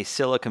Lies in a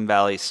Silicon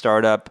Valley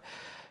Startup.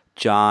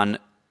 John,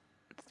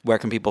 where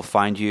can people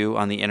find you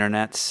on the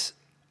internets?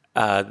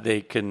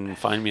 They can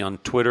find me on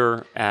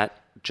Twitter at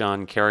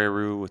John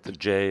Carreyrou with the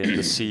J and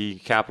the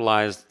C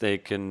capitalized. They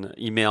can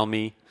email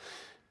me.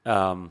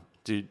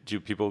 Do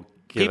people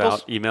give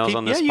out emails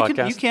on this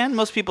podcast? You can.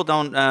 Most people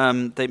don't.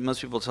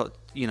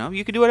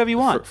 You can do whatever you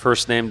want.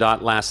 First name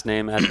dot last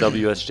name at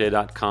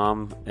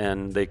WSJ.com,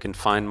 and they can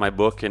find my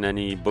book in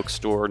any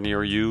bookstore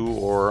near you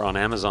or on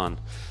Amazon.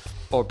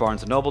 Or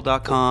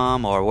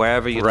BarnesandNoble.com or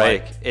wherever you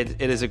like.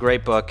 It is a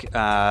great book.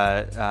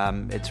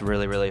 It's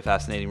really, really a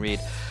fascinating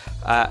read.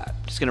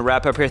 Just going to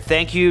wrap up here.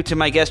 Thank you to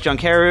my guest, John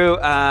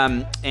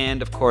Carreyrou,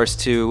 and, of course,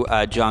 to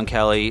John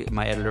Kelly,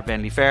 my editor of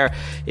Vanity Fair.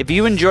 If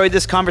you enjoyed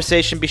this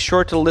conversation, be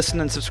sure to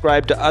listen and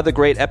subscribe to other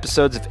great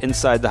episodes of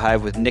Inside the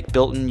Hive with Nick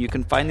Bilton. You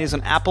can find these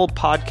on Apple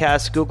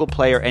Podcasts, Google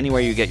Play, or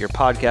anywhere you get your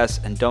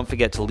podcasts. And don't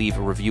forget to leave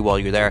a review while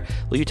you're there.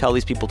 Will you tell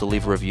these people to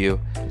leave a review?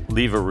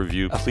 Leave a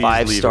review. Please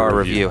 5-star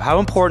review. How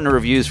important are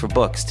reviews for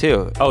books,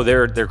 too? Oh,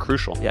 they're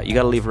crucial. Yeah, you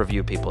got to leave a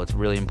review, people. It's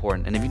really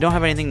important. And if you don't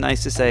have anything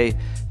nice to say,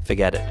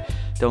 forget it.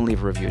 Don't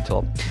leave a review at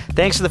all.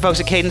 Thanks to the folks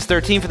at Cadence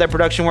 13 for their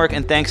production work,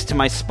 and thanks to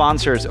my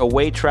sponsors,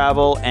 Away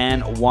Travel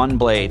and One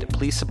Blade.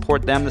 Please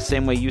support them the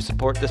same way you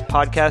support this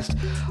podcast.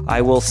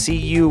 I will see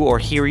you or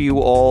hear you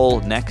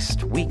all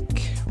next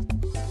week.